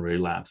abstinence and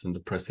relapse and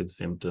depressive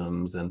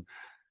symptoms, and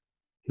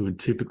he would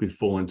typically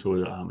fall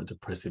into a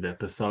depressive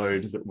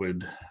episode that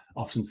would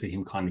often see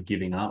him kind of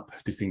giving up,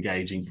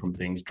 disengaging from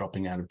things,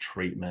 dropping out of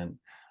treatment,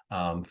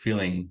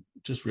 feeling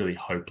just really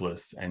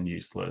hopeless and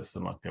useless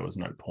and like there was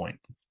no point.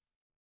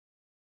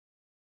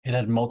 He'd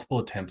had multiple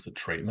attempts at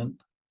treatment.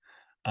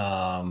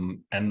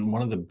 And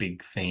one of the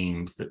big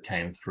themes that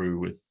came through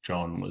with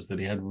John was that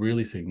he had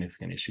really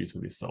significant issues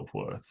with his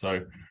self-worth.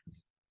 So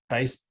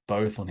based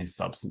both on his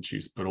substance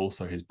use, but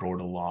also his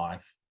broader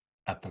life,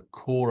 at the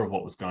core of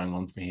what was going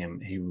on for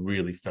him, he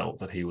really felt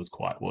that he was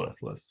quite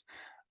worthless.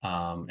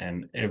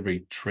 And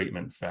every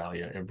treatment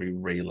failure, every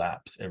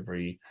relapse,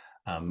 every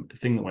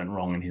thing that went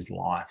wrong in his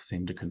life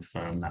seemed to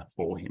confirm that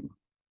for him.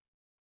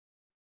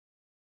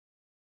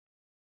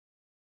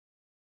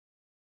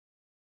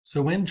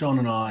 So when John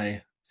and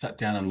I sat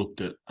down and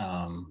looked at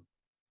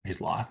his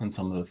life and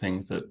some of the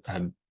things that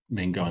had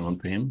been going on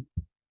for him,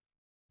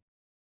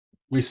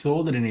 we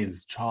saw that in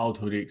his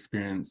childhood, he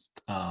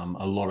experienced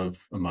a lot of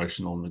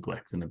emotional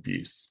neglect and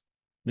abuse.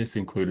 This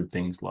included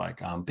things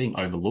like being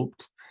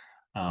overlooked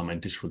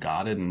and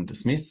disregarded and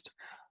dismissed,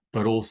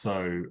 but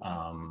also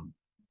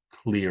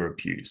clear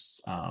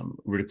abuse,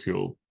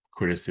 ridicule,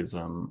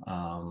 criticism,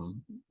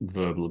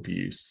 verbal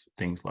abuse,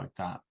 things like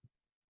that.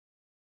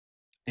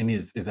 In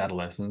his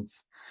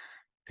adolescence,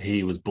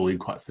 he was bullied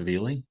quite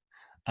severely,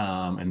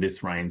 and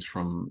this ranged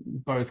from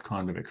both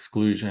kind of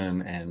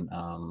exclusion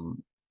and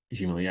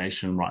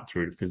humiliation right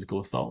through to physical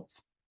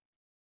assaults.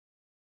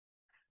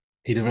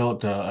 He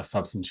developed a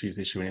substance use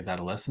issue in his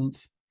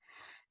adolescence,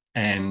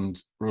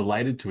 and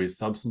related to his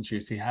substance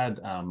use, he had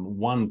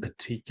one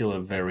particular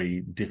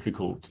very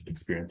difficult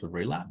experience of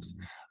relapse,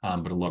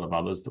 but a lot of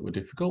others that were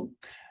difficult,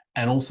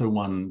 and also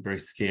one very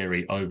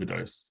scary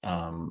overdose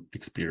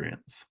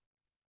experience.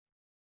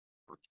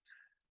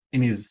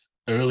 In his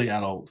early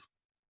adult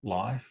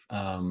life,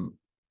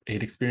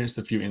 he'd experienced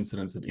a few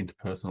incidents of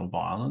interpersonal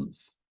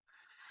violence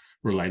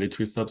related to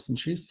his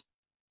substance use,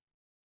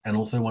 and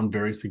also one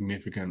very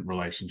significant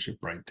relationship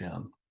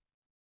breakdown.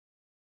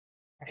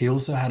 He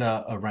also had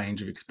a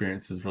range of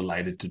experiences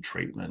related to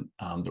treatment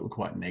that were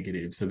quite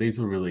negative. So these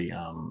were really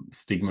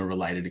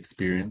stigma-related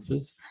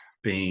experiences,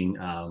 being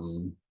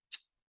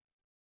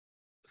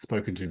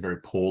spoken to very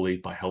poorly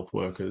by health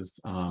workers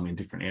in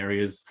different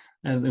areas.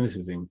 And this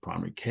is in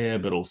primary care,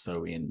 but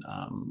also in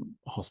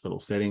hospital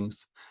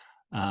settings.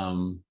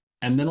 And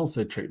then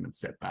also treatment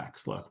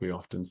setbacks, like we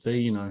often see,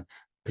 you know,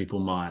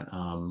 people might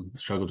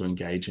struggle to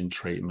engage in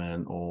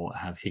treatment or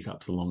have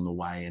hiccups along the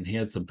way. And he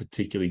had some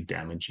particularly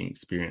damaging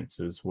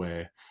experiences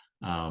where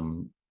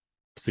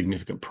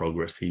significant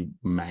progress he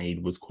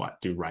made was quite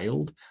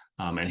derailed,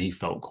 and he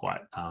felt quite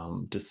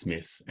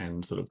dismissed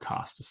and sort of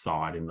cast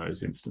aside in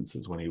those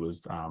instances when he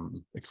was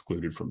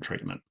excluded from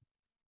treatment.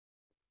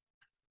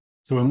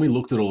 So when we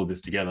looked at all of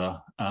this together,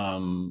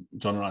 John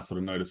and I sort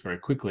of noticed very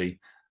quickly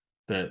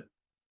that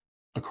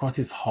across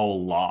his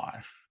whole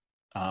life,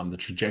 the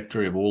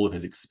trajectory of all of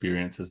his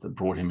experiences that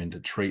brought him into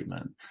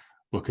treatment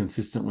were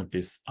consistent with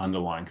this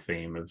underlying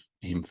theme of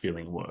him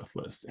feeling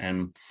worthless.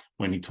 And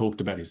when he talked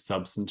about his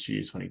substance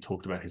use, when he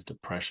talked about his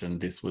depression,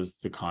 this was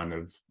the kind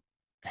of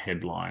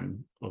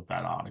headline of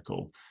that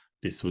article.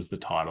 This was the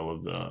title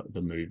of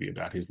the movie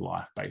about his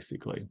life,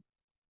 basically.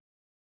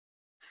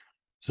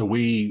 So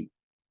we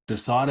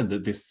decided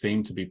that this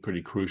seemed to be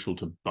pretty crucial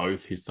to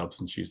both his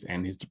substance use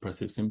and his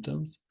depressive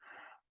symptoms.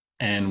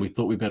 And we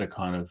thought we better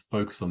kind of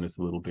focus on this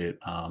a little bit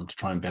to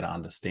try and better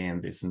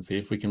understand this and see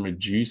if we can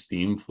reduce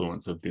the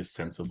influence of this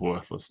sense of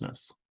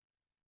worthlessness.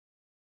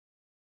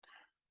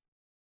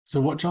 So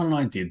what John and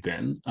I did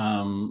then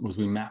was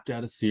we mapped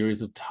out a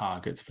series of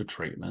targets for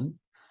treatment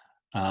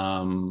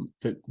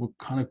that were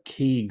kind of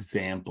key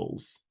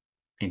examples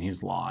in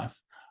his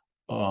life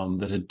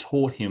that had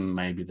taught him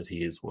maybe that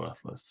he is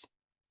worthless.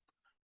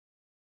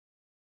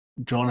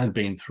 John had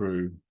been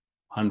through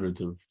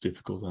hundreds of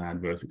difficult and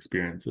adverse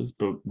experiences,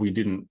 but we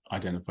didn't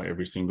identify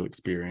every single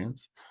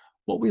experience.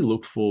 What we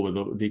looked for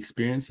were the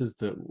experiences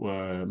that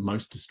were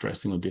most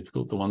distressing or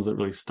difficult, the ones that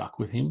really stuck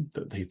with him,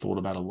 that he thought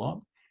about a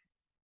lot,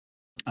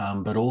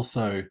 but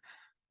also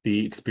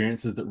the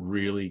experiences that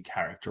really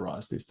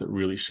characterized this, that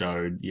really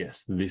showed,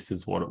 yes, this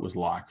is what it was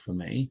like for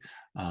me,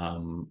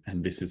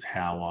 and this is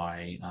how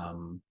I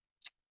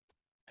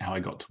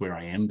got to where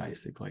I am,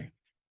 basically.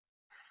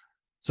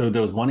 So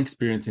there was one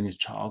experience in his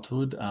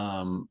childhood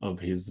of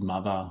his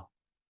mother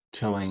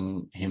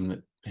telling him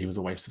that he was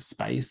a waste of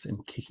space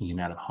and kicking him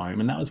out of home.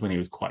 And that was when he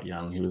was quite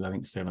young. He was, I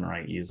think, 7 or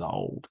 8 years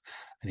old,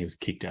 and he was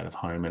kicked out of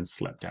home and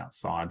slept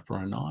outside for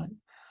a night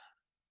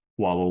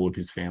while all of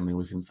his family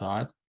was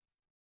inside.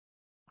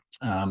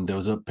 There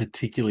was a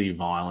particularly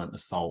violent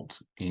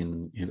assault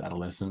in his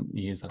adolescent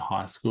years at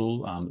high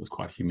school that was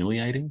quite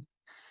humiliating.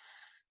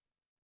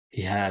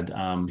 He had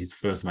his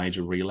first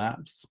major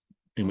relapse,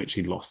 in which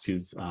he lost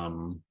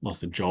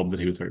a job that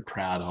he was very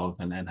proud of,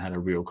 and had a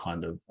real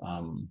kind of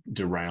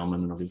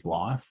derailment of his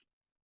life.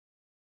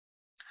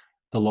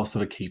 The loss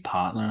of a key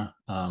partner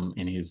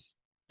in his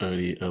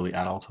early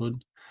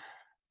adulthood.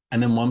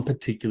 And then one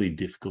particularly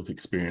difficult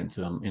experience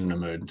in an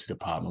emergency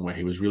department where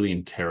he was really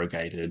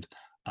interrogated.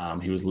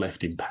 He was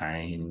left in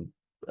pain,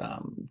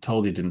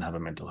 told he didn't have a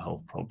mental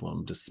health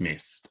problem,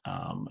 dismissed,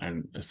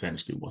 and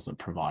essentially wasn't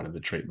provided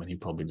the treatment he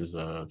probably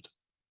deserved.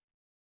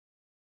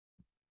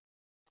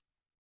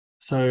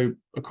 So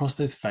across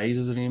those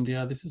phases of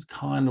EMDR, this is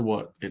kind of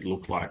what it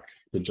looked like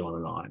for John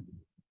and I.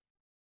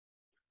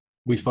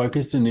 We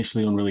focused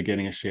initially on really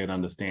getting a shared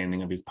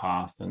understanding of his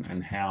past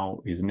and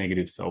how his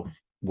negative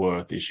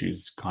self-worth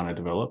issues kind of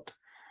developed.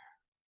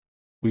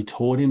 We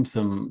taught him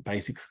some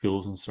basic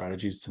skills and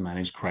strategies to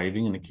manage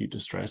craving and acute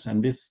distress,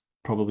 and this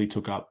probably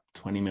took up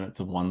 20 minutes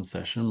of one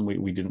session.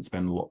 We didn't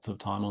spend lots of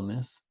time on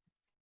this.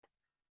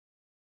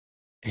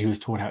 He was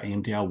taught how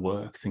EMDR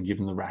works and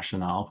given the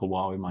rationale for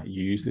why we might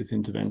use this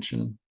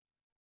intervention.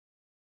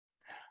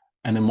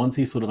 And then once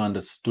he sort of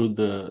understood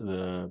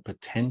the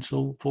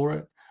potential for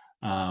it,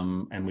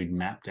 and we'd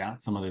mapped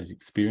out some of those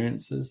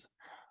experiences,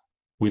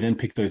 we then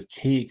picked those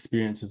key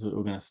experiences that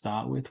we're going to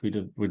start with. We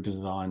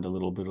designed a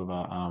little bit of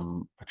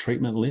a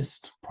treatment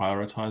list,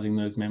 prioritizing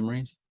those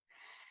memories.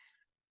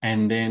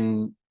 And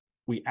then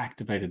we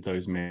activated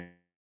those memories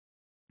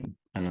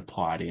and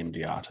applied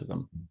EMDR to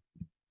them.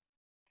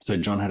 So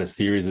John had a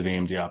series of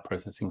EMDR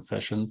processing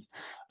sessions.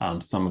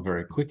 Some are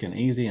very quick and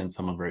easy, and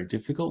some are very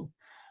difficult.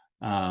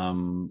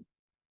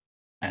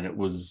 And it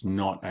was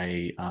not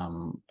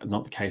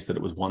the case that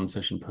it was one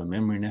session per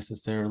memory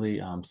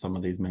necessarily. Some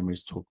of these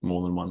memories took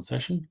more than one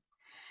session.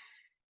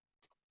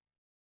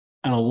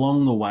 And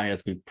along the way,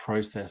 as we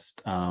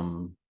processed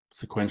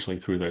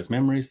sequentially through those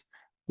memories,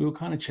 we were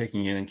kind of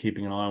checking in and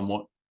keeping an eye on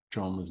what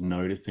John was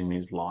noticing in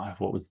his life,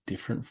 what was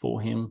different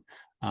for him,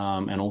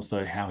 and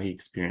also how he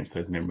experienced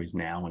those memories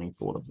now when he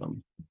thought of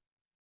them.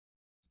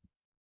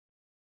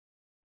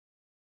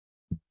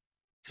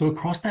 So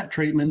across that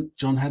treatment,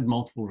 John had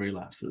multiple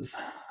relapses.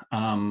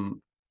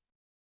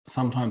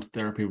 Sometimes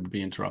therapy would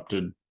be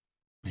interrupted.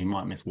 He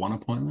might miss one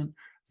appointment.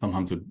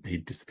 Sometimes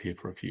he'd disappear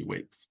for a few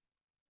weeks.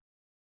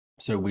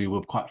 So we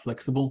were quite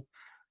flexible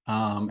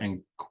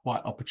and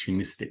quite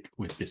opportunistic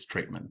with this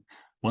treatment.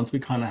 once we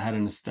kind of had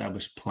an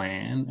established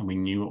plan and we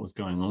knew what was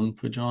going on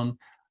for John,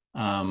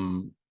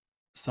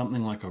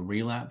 something like a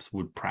relapse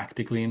would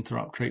practically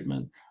interrupt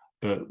treatment,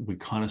 but we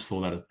kind of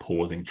saw that as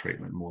pausing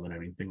treatment more than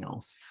anything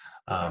else.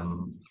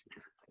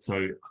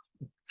 So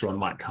John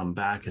might come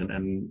back,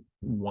 and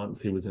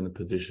once he was in a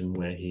position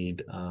where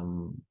he'd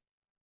kind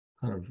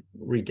of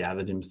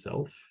regathered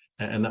himself,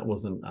 and that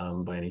wasn't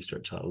by any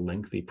stretch a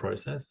lengthy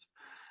process.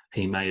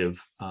 He may have,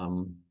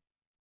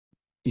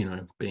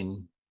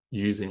 been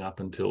using up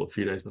until a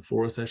few days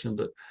before a session,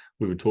 but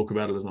we would talk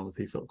about it as long as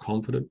he felt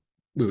confident.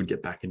 We would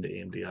get back into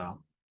EMDR.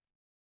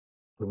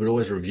 We would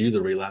always review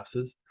the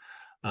relapses,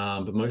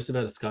 but most of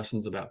our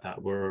discussions about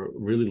that were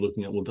really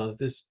looking at, well, does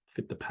this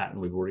fit the pattern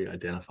we've already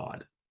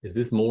identified? Is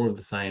this more of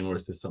the same, or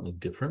is this something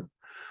different?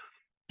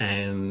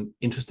 And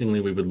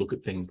interestingly, we would look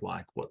at things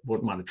like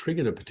what might have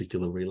triggered a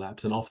particular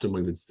relapse, and often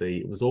we would see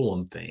it was all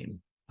on theme.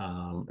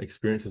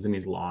 Experiences in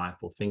his life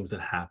or things that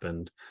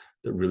happened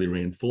that really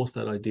reinforced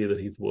that idea that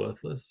he's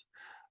worthless,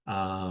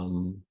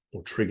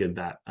 or triggered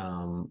that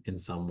in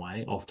some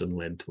way, often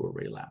led to a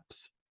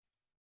relapse.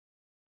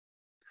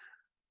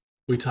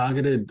 We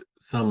targeted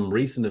some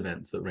recent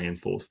events that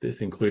reinforced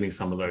this, including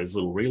some of those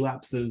little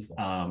relapses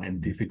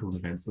and difficult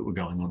events that were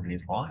going on in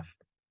his life.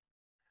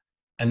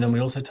 And then we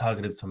also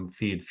targeted some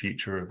feared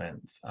future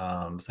events.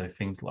 So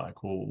things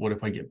like, well, what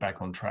if I get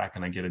back on track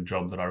and I get a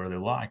job that I really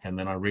like, and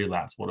then I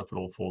relapse? What if it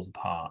all falls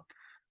apart?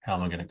 How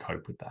am I going to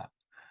cope with that?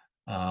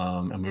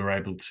 And we were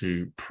able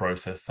to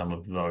process some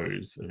of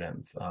those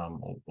events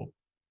or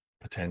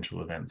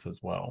potential events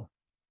as well.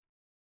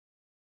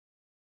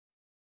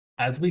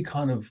 As we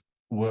kind of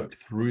worked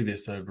through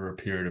this over a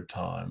period of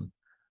time,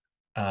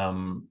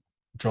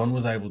 John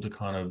was able to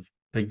kind of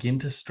begin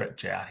to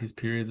stretch out his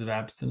periods of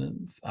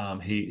abstinence.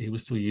 He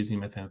was still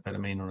using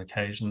methamphetamine on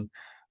occasion,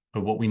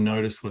 but what we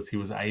noticed was he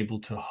was able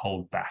to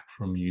hold back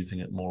from using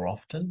it more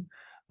often.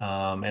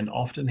 And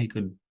often he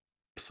could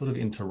sort of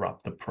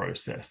interrupt the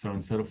process. So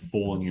instead of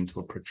falling into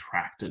a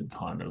protracted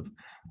kind of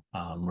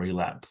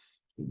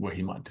relapse where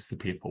he might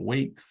disappear for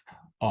weeks,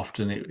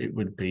 often it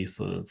would be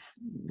sort of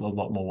a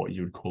lot more what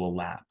you would call a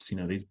lapse,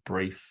 these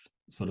brief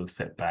sort of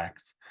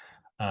setbacks.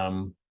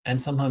 And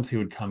sometimes he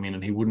would come in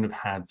and he wouldn't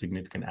have had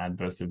significant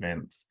adverse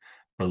events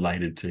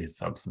related to his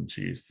substance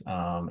use,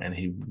 and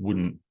he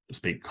wouldn't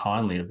speak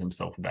kindly of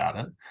himself about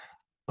it,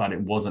 but it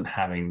wasn't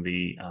having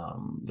the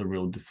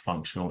real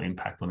dysfunctional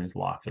impact on his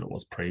life that it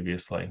was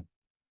previously.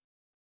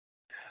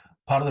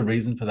 Part of the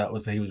reason for that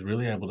was that he was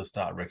really able to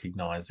start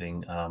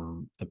recognizing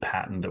the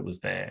pattern that was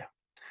there,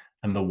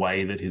 and the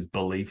way that his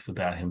beliefs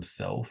about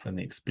himself and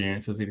the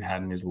experiences he'd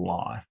had in his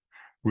life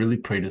really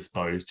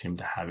predisposed him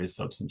to have his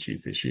substance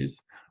use issues.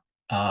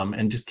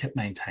 And just kept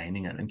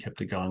maintaining it and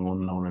kept it going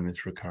on and on in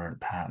this recurrent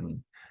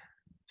pattern.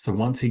 So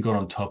once he got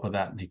on top of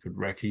that and he could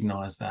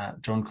recognize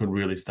that, John could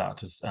really start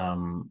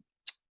to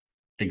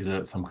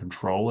exert some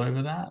control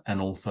over that,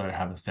 and also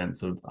have a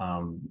sense of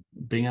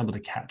being able to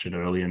catch it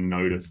early and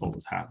notice what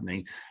was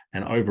happening.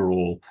 And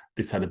overall,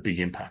 this had a big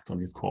impact on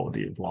his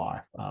quality of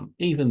life,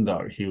 even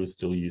though he was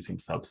still using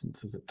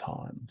substances at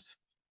times.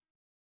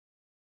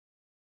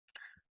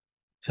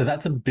 So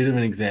that's a bit of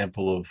an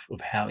example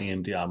of how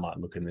EMDR might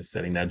look in this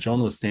setting. Now,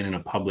 John was seen in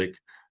a public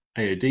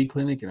AOD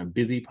clinic, in a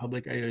busy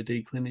public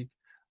AOD clinic.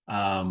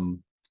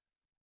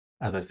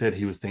 As I said,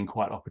 he was seen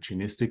quite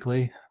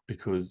opportunistically,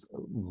 because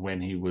when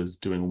he was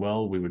doing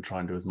well, we would try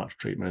and do as much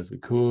treatment as we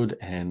could.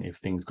 And if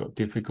things got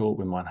difficult,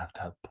 we might have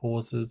to have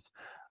pauses.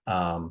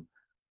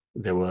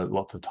 There were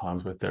lots of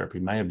times where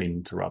therapy may have been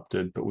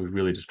interrupted, but we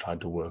really just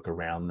tried to work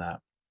around that.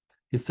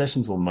 His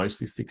sessions were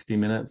mostly 60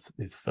 minutes.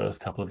 His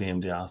first couple of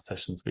EMDR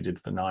sessions we did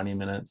for 90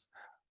 minutes.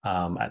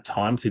 At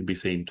times he'd be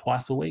seen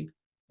twice a week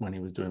when he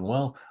was doing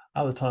well.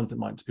 Other times it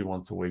might just be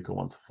once a week or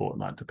once a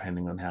fortnight,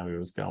 depending on how he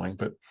was going.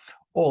 But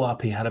all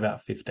up, he had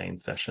about 15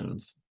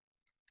 sessions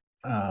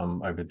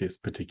over this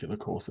particular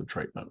course of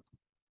treatment.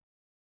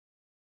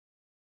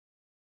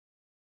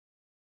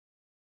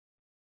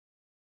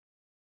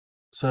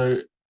 So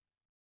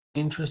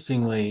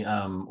interestingly,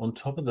 on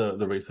top of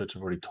the research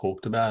I've already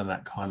talked about, and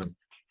that kind of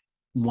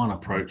one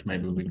approach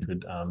maybe we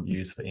could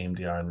use for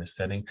EMDR in this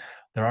setting,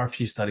 there are a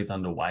few studies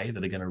underway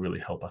that are going to really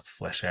help us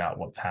flesh out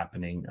what's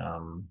happening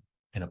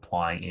in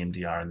applying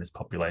EMDR in this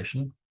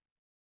population.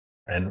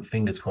 And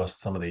fingers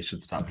crossed, some of these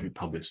should start to be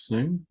published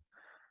soon.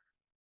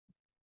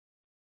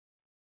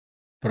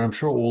 But I'm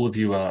sure all of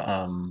you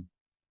are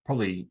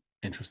probably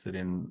interested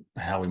in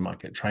how we might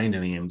get trained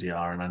in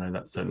EMDR, and I know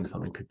that's certainly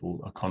something people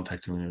are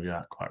contacting me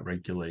about quite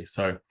regularly.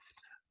 So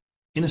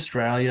in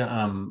Australia,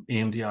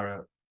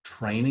 EMDR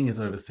training is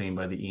overseen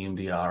by the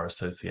EMDR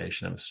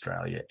Association of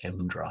Australia,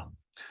 EMDRAA.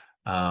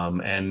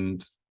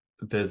 And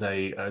there's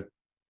a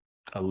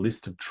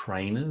list of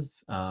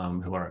trainers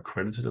who are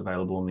accredited,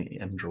 available on the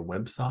EMDRAA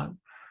website.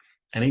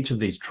 And each of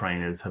these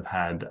trainers have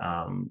had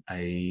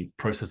a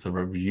process of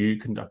review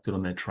conducted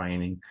on their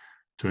training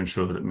to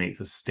ensure that it meets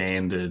a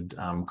standard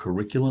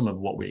curriculum of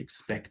what we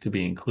expect to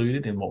be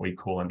included in what we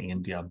call an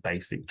EMDR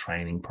basic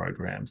training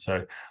program.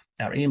 So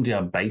Our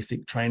EMDR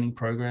basic training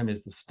program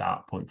is the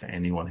start point for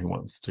anyone who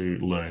wants to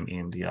learn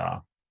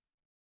EMDR.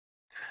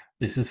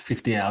 This is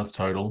 50 hours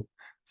total.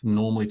 It's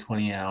normally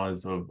 20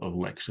 hours of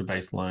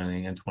lecture-based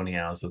learning and 20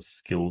 hours of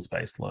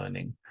skills-based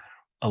learning.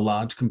 A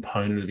large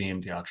component of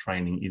EMDR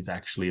training is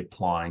actually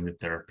applying the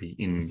therapy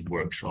in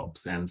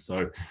workshops. And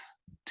so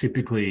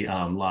typically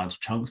large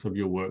chunks of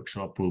your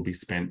workshop will be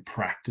spent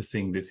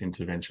practicing this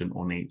intervention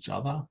on each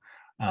other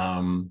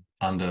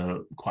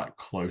under quite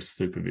close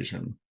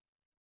supervision.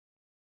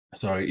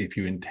 So if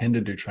you intend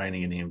to do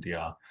training in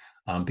EMDR,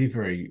 be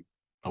very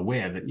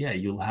aware that, yeah,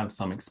 you'll have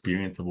some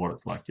experience of what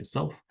it's like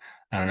yourself.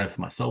 And I know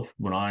for myself,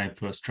 when I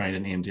first trained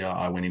in EMDR,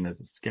 I went in as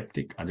a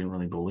skeptic. I didn't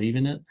really believe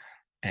in it.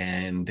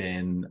 And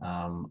then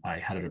I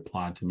had it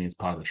applied to me as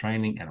part of the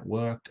training and it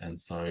worked. And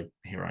so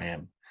here I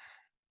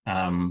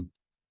am.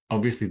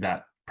 Obviously,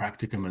 that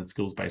practicum and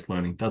skills-based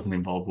learning doesn't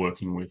involve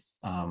working with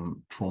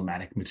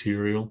traumatic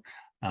material.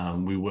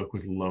 We work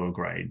with lower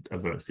grade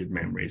aversive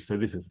memories. So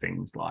this is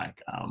things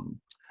like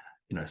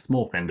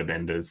small fender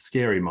benders,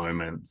 scary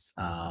moments,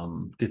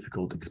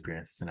 difficult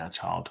experiences in our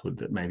childhood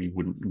that maybe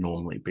wouldn't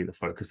normally be the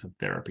focus of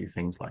therapy,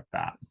 things like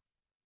that.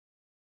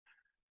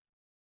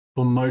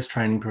 For most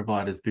training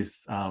providers,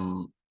 this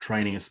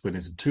training is split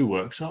into 2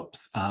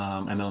 workshops.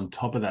 And on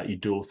top of that, you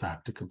do also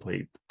have to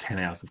complete 10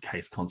 hours of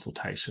case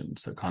consultation.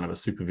 So kind of a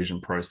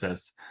supervision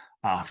process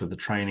after the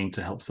training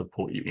to help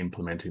support you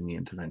implementing the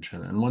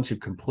intervention. And once you've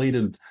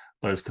completed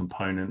those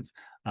components,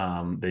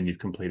 then you've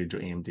completed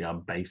your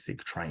EMDR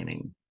basic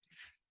training.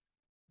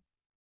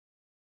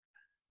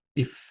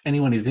 If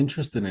anyone is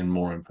interested in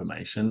more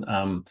information,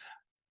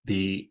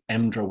 the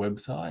EMDRAA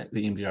website,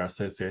 the EMDR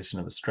Association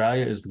of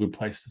Australia, is a good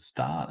place to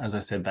start. As I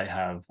said, they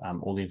have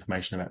all the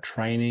information about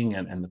training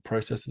and the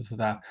processes for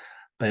that.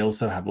 They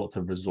also have lots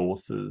of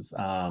resources,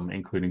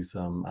 including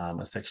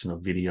a section of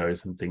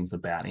videos and things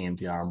about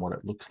EMDR and what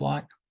it looks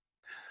like.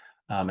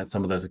 And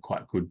some of those are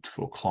quite good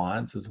for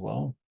clients as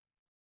well.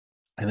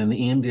 And then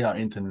the EMDR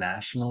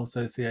International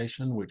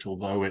Association, which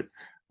although it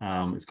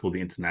is called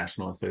the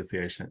International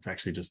Association, it's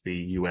actually just the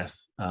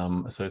US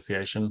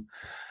association.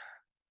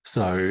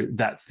 So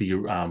that's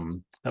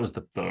that was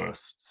the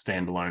first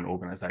standalone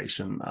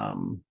organization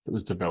that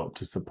was developed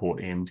to support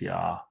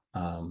EMDR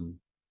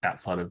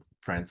outside of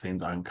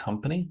Francine's own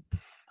company.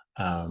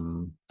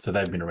 So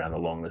they've been around the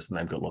longest and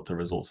they've got lots of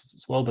resources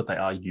as well, but they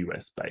are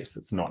US based.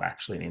 It's not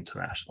actually an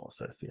international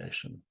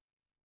association.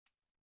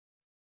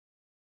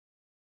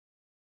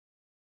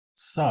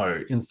 So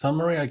in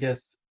summary, I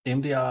guess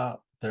EMDR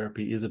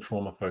therapy is a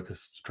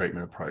trauma-focused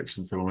treatment approach.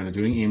 And so when we're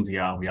doing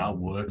EMDR, we are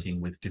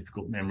working with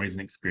difficult memories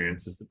and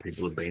experiences that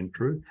people have been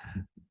through.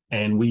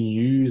 And we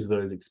use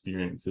those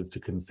experiences to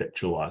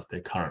conceptualize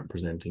their current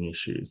presenting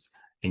issues,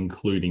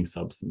 including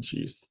substance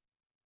use.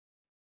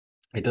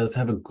 It does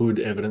have a good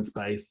evidence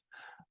base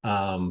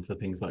for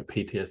things like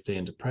PTSD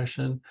and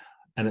depression,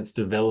 and it's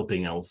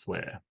developing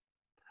elsewhere.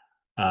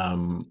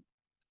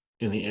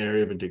 In the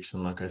area of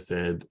addiction, like I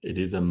said, it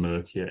is a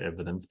murkier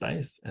evidence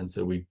base. And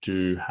so we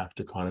do have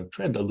to kind of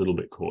tread a little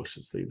bit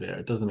cautiously there.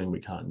 It doesn't mean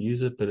we can't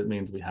use it, but it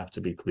means we have to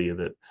be clear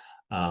that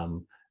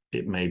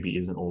it maybe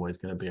isn't always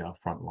going to be our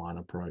frontline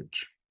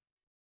approach.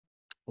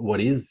 What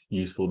is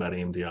useful about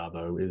EMDR,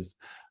 though, is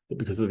that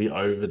because of the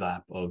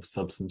overlap of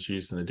substance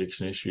use and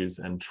addiction issues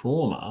and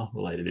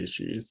trauma-related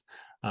issues,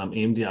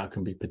 EMDR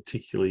can be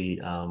particularly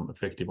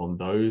effective on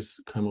those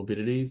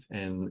comorbidities,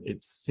 and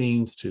it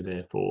seems to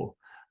therefore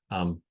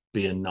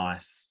be a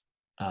nice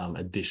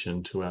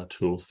addition to our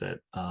tool set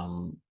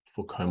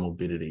for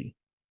comorbidity,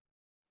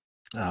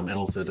 and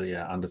also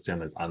to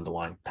understand those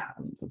underlying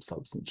patterns of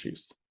substance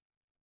use.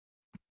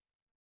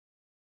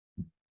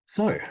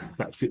 So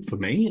that's it for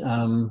me.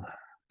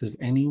 Does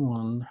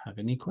anyone have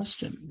any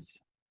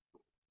questions?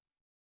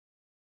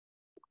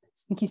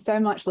 Thank you so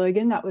much,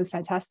 Logan. That was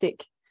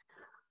fantastic.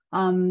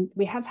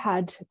 We have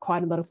had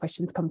quite a lot of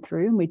questions come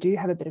through, and we do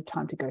have a bit of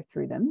time to go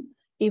through them.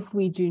 If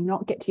we do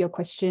not get to your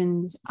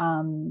questions,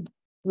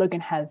 Logan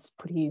has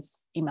put his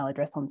email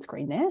address on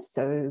screen there.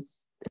 So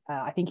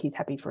I think he's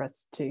happy for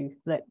us to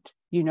let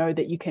you know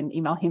that you can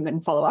email him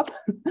and follow up.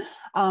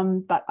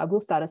 But I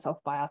will start us off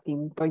by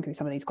going through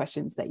some of these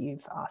questions that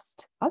you've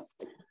asked us.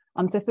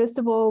 So first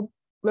of all,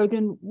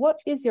 Logan,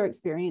 what is your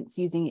experience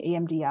using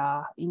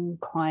EMDR in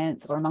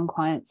clients or among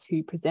clients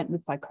who present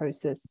with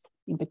psychosis,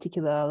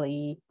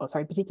 particularly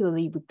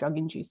with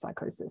drug-induced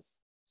psychosis?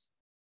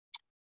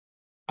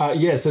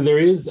 So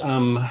there's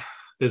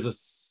a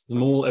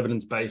small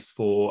evidence base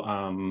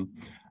for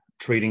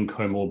treating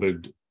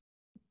comorbid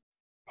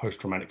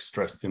post-traumatic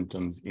stress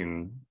symptoms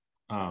in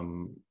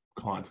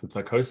clients with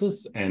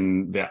psychosis,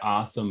 and there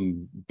are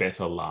some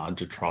better,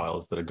 larger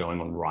trials that are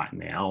going on right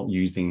now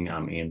using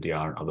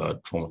EMDR and other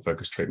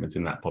trauma-focused treatments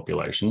in that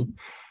population.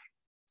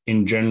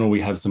 In general,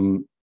 we have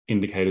some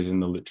indicators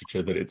in the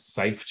literature that it's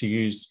safe to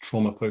use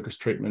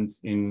trauma-focused treatments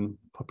in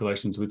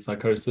populations with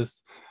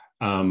psychosis.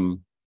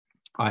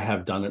 I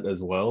have done it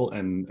as well,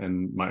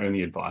 and my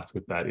only advice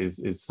with that is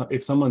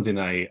if someone's in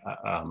a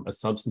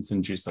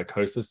substance-induced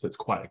psychosis that's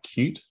quite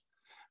acute,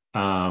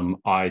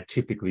 I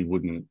typically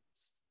wouldn't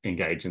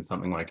engage in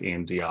something like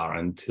EMDR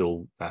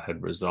until that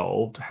had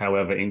resolved.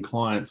 However, in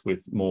clients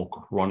with more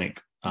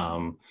chronic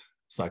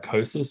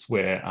psychosis,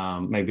 where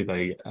maybe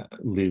they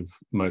live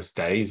most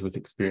days with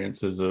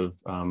experiences of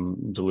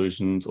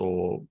delusions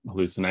or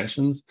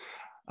hallucinations,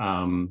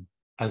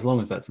 as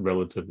long as that's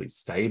relatively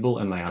stable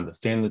and they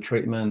understand the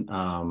treatment,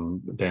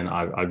 then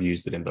I've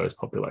used it in those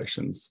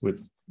populations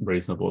with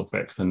reasonable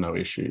effects and no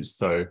issues.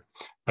 So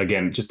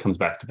again, it just comes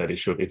back to that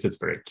issue of if it's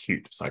very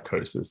acute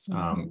psychosis,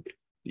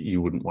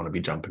 you wouldn't want to be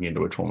jumping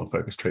into a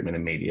trauma-focused treatment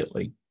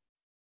immediately.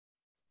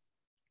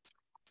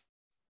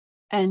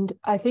 And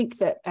I think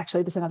that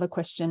actually there's another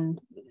question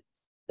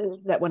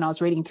that when I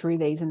was reading through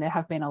these, and there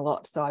have been a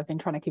lot, so I've been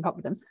trying to keep up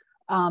with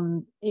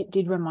them, it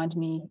did remind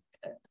me,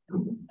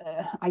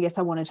 I guess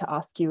I wanted to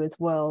ask you as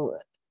well,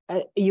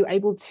 are you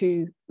able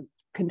to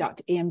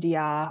conduct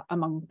EMDR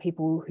among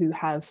people who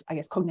have, I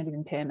guess, cognitive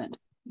impairment?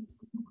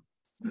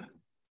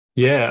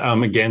 Yeah,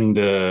 again,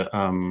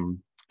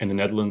 in the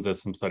Netherlands,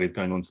 there's some studies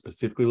going on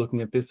specifically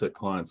looking at this, at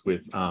clients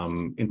with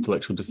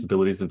intellectual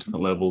disabilities of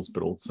different levels,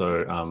 but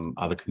also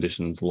other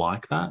conditions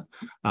like that.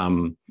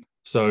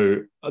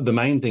 So the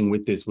main thing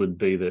with this would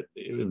be that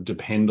it would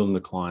depend on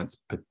the client's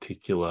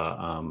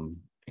particular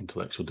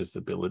intellectual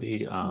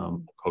disability,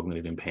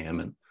 cognitive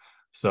impairment.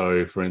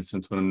 So for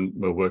instance, when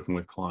we're working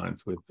with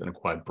clients with an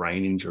acquired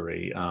brain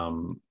injury,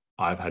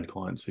 I've had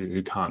clients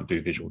who can't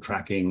do visual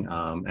tracking,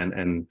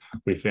 and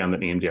we found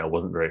that EMDR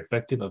wasn't very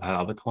effective. I've had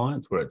other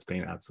clients where it's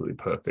been absolutely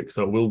perfect.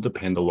 So it will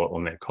depend a lot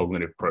on their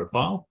cognitive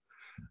profile.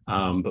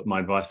 But my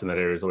advice in that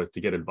area is always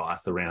to get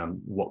advice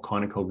around what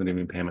kind of cognitive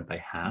impairment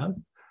they have,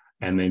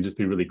 and then just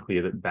be really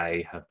clear that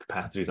they have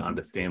capacity to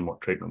understand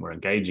what treatment we're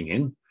engaging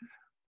in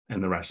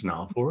and the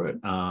rationale for it,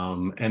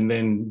 and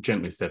then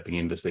gently stepping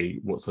in to see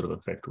what sort of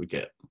effect we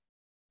get.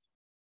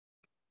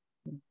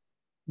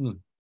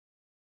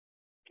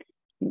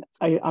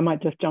 I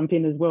might just jump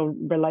in as well,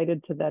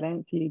 related to that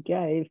answer you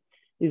gave,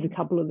 is a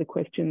couple of the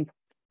questions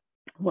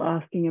we're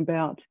asking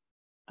about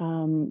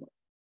how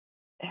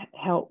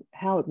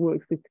it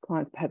works with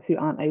clients perhaps who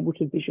aren't able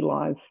to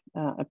visualize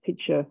a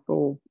picture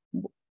for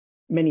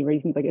many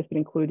reasons, I guess, but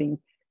including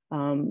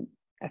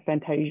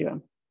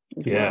aphantasia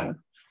as well.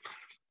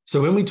 So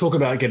when we talk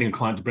about getting a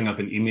client to bring up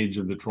an image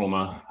of the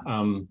trauma,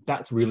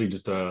 that's really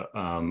just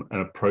an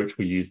approach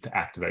we use to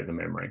activate the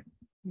memory.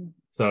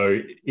 So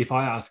if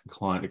I ask a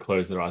client to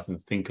close their eyes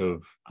and think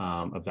of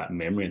that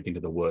memory and think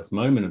of the worst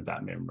moment of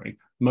that memory,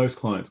 most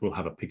clients will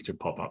have a picture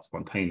pop up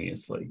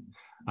spontaneously.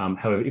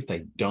 However, if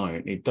they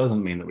don't, it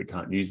doesn't mean that we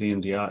can't use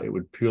EMDR. It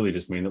would purely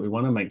just mean that we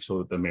want to make sure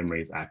that the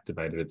memory is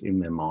activated, it's in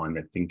their mind,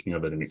 they're thinking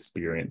of it and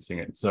experiencing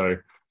it. So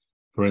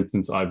for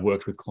instance, I've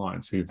worked with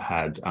clients who've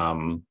had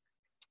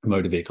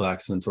motor vehicle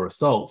accidents or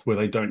assaults where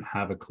they don't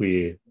have a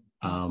clear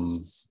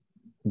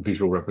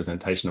visual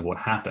representation of what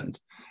happened.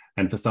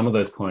 And for some of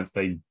those clients,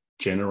 they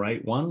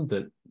generate one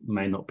that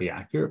may not be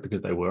accurate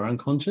because they were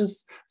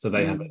unconscious. So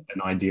they have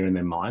an idea in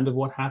their mind of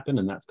what happened,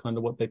 and that's kind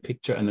of what they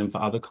picture. And then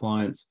for other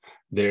clients,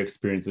 their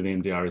experience of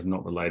EMDR is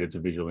not related to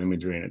visual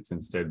imagery, and it's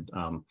instead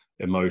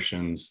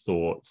emotions,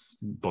 thoughts,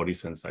 body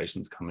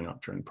sensations coming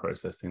up during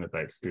processing that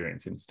they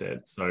experience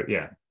instead. So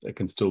yeah, it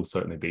can still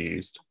certainly be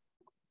used.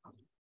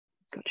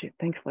 Gotcha.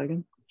 Thanks,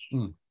 Logan.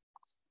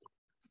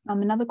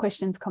 Another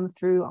question's come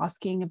through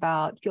asking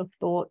about your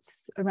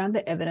thoughts around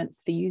the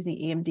evidence for using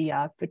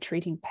EMDR for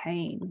treating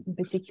pain, in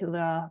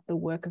particular the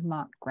work of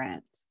Mark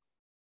Grant.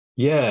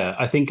 Yeah,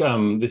 I think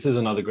this is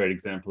another great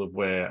example of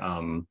where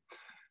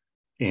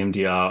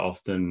EMDR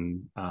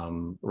often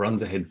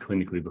runs ahead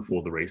clinically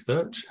before the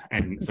research.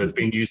 And so it's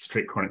been used to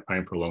treat chronic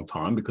pain for a long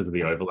time because of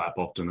the overlap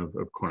often of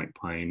chronic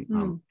pain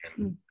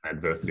and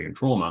adversity and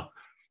trauma.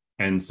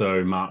 And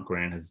so Mark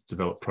Grant has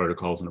developed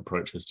protocols and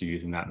approaches to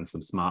using that, and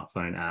some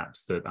smartphone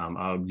apps that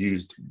are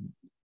used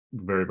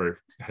very, very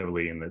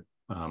heavily in the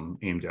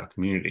EMDR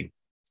community.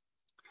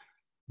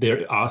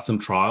 There are some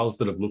trials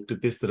that have looked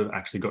at this that have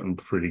actually gotten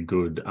pretty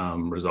good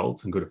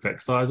results and good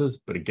effect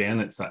sizes. But again,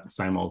 it's that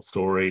same old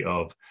story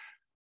of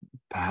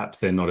perhaps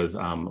they're not as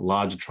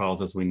larger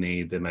trials as we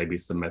need. There may be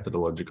some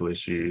methodological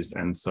issues.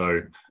 And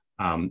so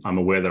I'm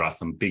aware there are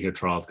some bigger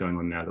trials going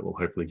on now that will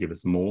hopefully give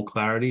us more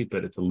clarity,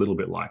 but it's a little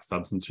bit like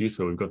substance use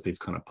where we've got these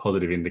kind of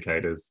positive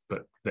indicators,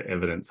 but the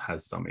evidence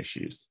has some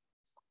issues.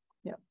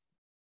 Yeah.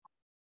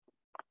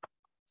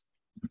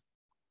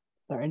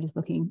 Sorry, I'm just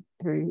looking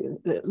through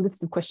the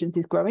list of questions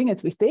is growing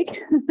as we speak.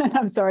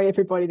 I'm sorry,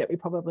 everybody, that we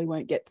probably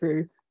won't get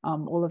through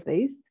all of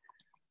these.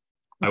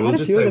 I will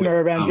just say, a few of them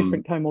are around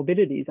different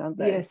comorbidities, aren't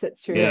they? Yes,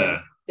 that's true.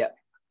 Yeah. Yeah.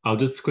 I'll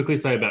just quickly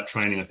say about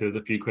training. I see there's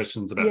a few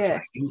questions about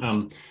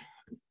training.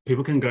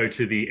 People can go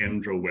to the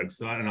EMDRAA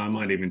website, and I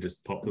might even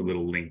just pop the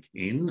little link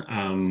in.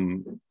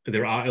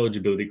 There are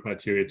eligibility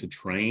criteria to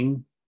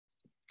train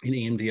in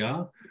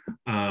EMDR.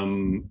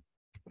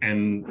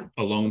 And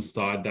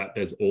alongside that,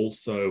 there's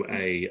also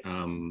a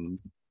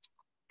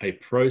a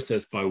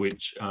process by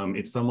which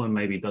if someone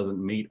maybe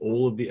doesn't meet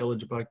all of the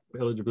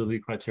eligibility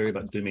criteria,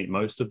 but do meet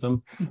most of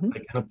them, they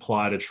can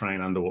apply to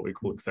train under what we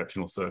call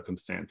exceptional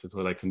circumstances,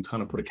 where they can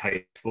kind of put a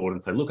case forward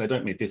and say, look, I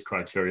don't meet this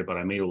criteria, but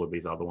I meet all of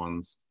these other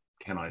ones.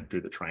 Can I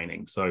do the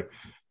training? So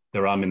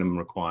there are minimum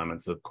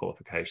requirements of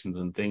qualifications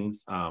and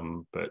things,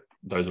 but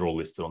those are all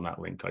listed on that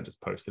link I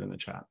just posted in the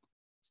chat.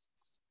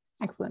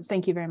 Excellent.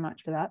 Thank you very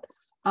much for that.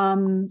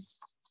 I'm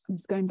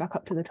just going back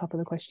up to the top of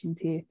the questions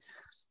here.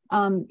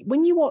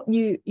 When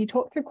you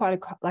talk through quite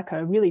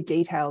a really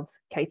detailed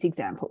case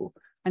example,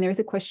 and there is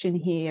a question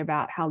here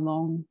about how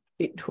long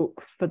it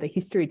took for the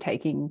history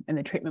taking and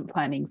the treatment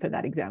planning for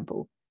that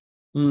example.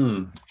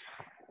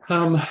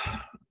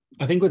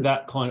 I think with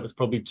that client, it was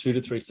probably 2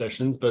 to 3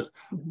 sessions, but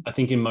I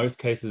think in most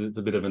cases, it's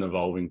a bit of an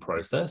evolving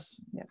process.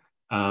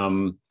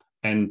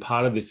 And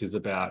part of this is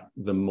about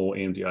the more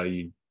EMDR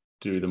you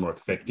do, the more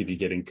effective you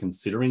get in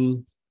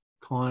considering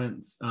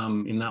clients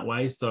in that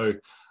way. So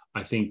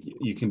I think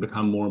you can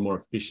become more and more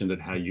efficient at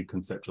how you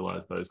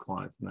conceptualize those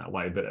clients in that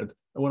way. But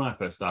when I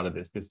first started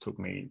this took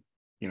me,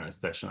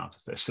 session after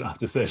session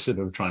after session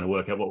of trying to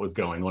work out what was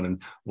going on and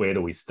where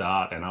do we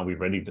start and are we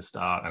ready to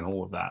start and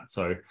all of that.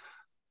 So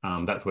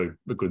that's where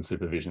the good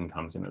supervision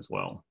comes in as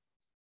well.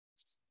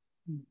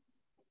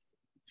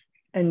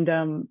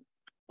 And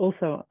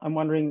also, I'm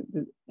wondering,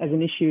 as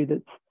an issue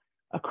that's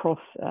across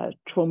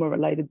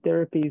trauma-related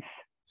therapies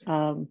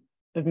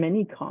of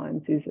many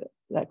kinds, is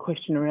that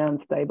question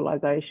around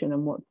stabilization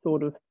and what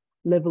sort of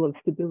level of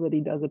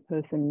stability does a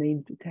person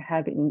need to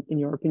have, in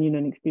your opinion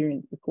and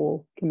experience,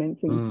 before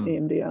commencing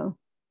EMDR?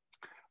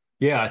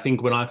 Yeah, I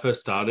think when I first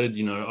started,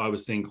 I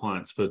was seeing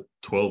clients for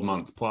 12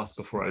 months plus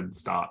before I'd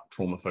start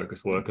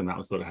trauma-focused work, and that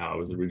was sort of how I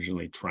was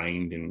originally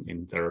trained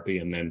in therapy.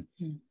 And then,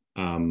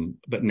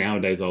 but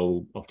nowadays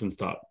I'll often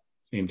start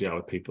EMDR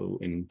with people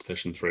in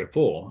session 3 or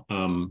 4.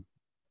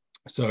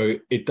 So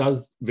it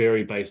does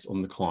vary based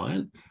on the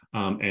client.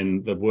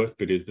 And the worst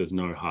bit is there's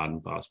no hard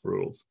and fast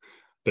rules.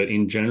 But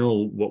in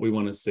general, what we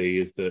want to see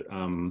is that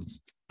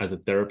as a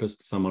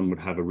therapist, someone would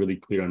have a really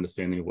clear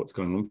understanding of what's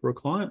going on for a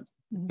client.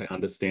 They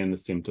understand the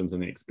symptoms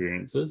and the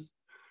experiences.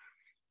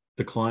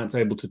 The client's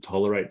able to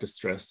tolerate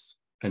distress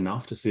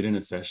enough to sit in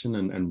a session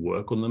and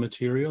work on the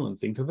material and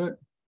think of it.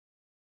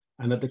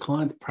 And that the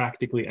client's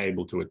practically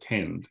able to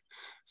attend.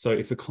 So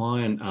if a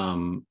client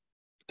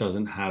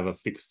doesn't have a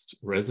fixed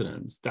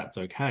residence, that's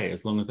okay,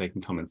 as long as they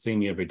can come and see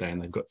me every day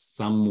and they've got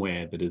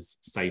somewhere that is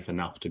safe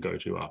enough to go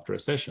to after a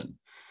session.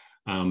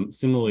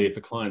 Similarly, if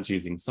a client's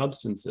using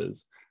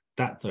substances,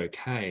 that's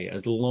okay,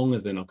 as long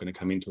as they're not going to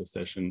come into a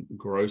session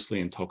grossly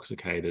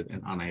intoxicated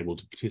and unable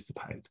to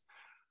participate.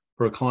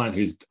 For a client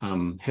who's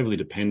heavily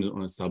dependent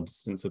on a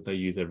substance that they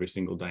use every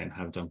single day and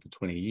have done for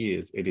 20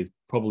 years, it is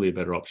probably a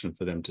better option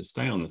for them to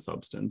stay on the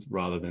substance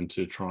rather than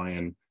to try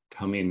and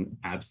come in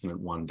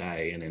abstinent one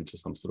day and enter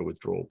some sort of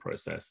withdrawal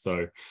process.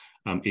 So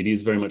it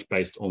is very much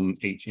based on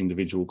each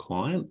individual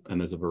client, and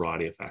there's a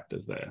variety of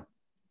factors there.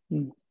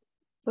 It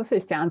also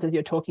sounds, as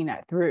you're talking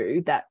that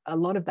through, that a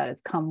lot of that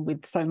has come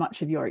with so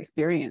much of your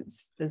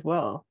experience as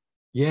well.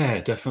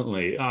 Yeah,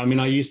 definitely. I mean,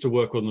 I used to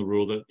work on the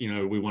rule that,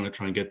 we want to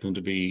try and get them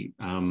to be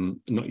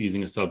not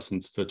using a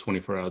substance for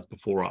 24 hours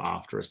before or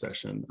after a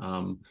session.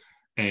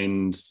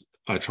 And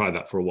I tried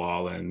that for a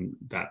while, and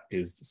that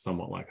is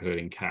somewhat like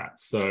herding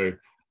cats. So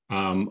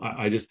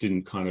I just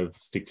didn't kind of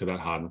stick to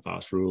that hard and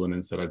fast rule, and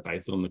instead I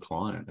base it on the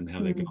client and how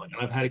they're going.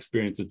 And I've had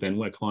experiences then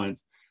where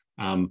clients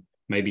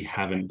maybe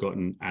haven't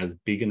gotten as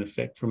big an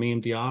effect from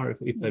EMDR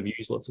if they've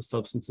used lots of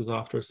substances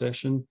after a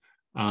session.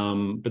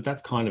 But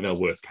that's kind of our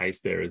worst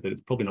case there, is that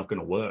it's probably not going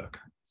to work.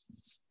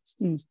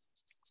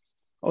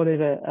 Or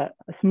there's a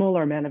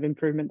smaller amount of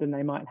improvement than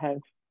they might have.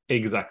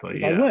 Exactly.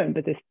 They weren't,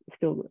 but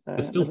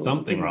there's still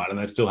something, right? And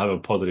they still have a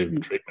positive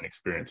treatment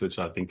experience, which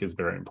I think is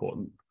very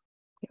important.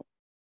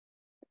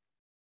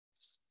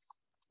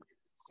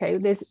 Okay,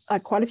 there's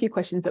quite a few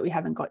questions that we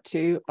haven't got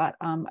to, but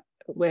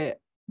we're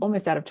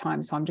almost out of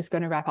time, so I'm just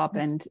going to wrap up.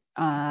 And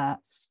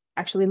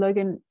actually,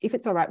 Logan, if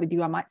it's all right with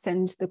you, I might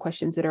send the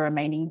questions that are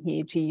remaining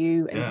here to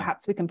you, and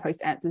perhaps we can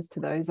post answers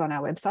to those on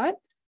our website.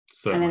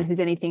 Certainly. And then if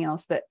there's anything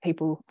else that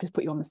people, just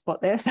put you on the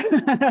spot there, so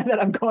that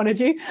I'm cornered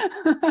you.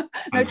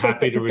 I'm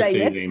happy to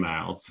receive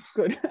emails.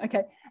 Good,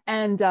 okay.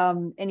 And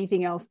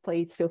anything else,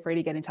 please feel free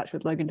to get in touch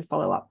with Logan to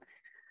follow up.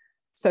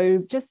 So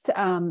just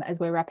as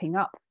we're wrapping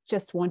up,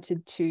 just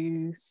wanted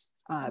to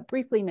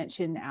briefly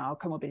mention our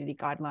comorbidity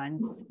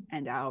guidelines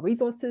and our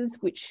resources,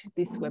 which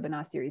this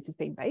webinar series has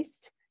been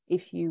based.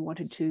 If you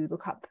wanted to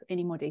look up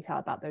any more detail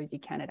about those, you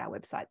can at our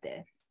website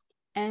there.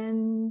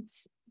 And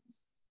what's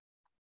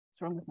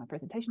wrong with my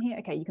presentation here?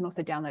 Okay, you can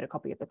also download a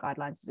copy of the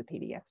guidelines as a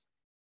PDF.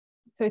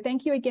 So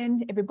thank you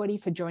again, everybody,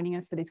 for joining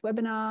us for this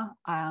webinar.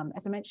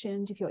 As I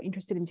mentioned, if you're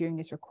interested in viewing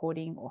this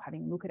recording or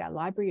having a look at our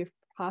library of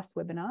past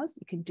webinars,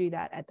 you can do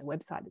that at the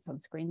website that's on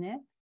screen there.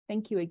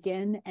 Thank you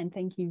again, and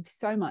thank you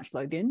so much,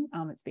 Logan.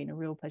 It's been a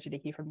real pleasure to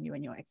hear from you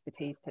and your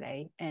expertise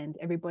today. And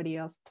everybody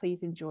else,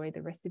 please enjoy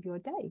the rest of your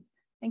day.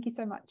 Thank you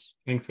so much.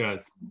 Thanks,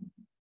 guys.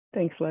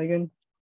 Thanks, Logan.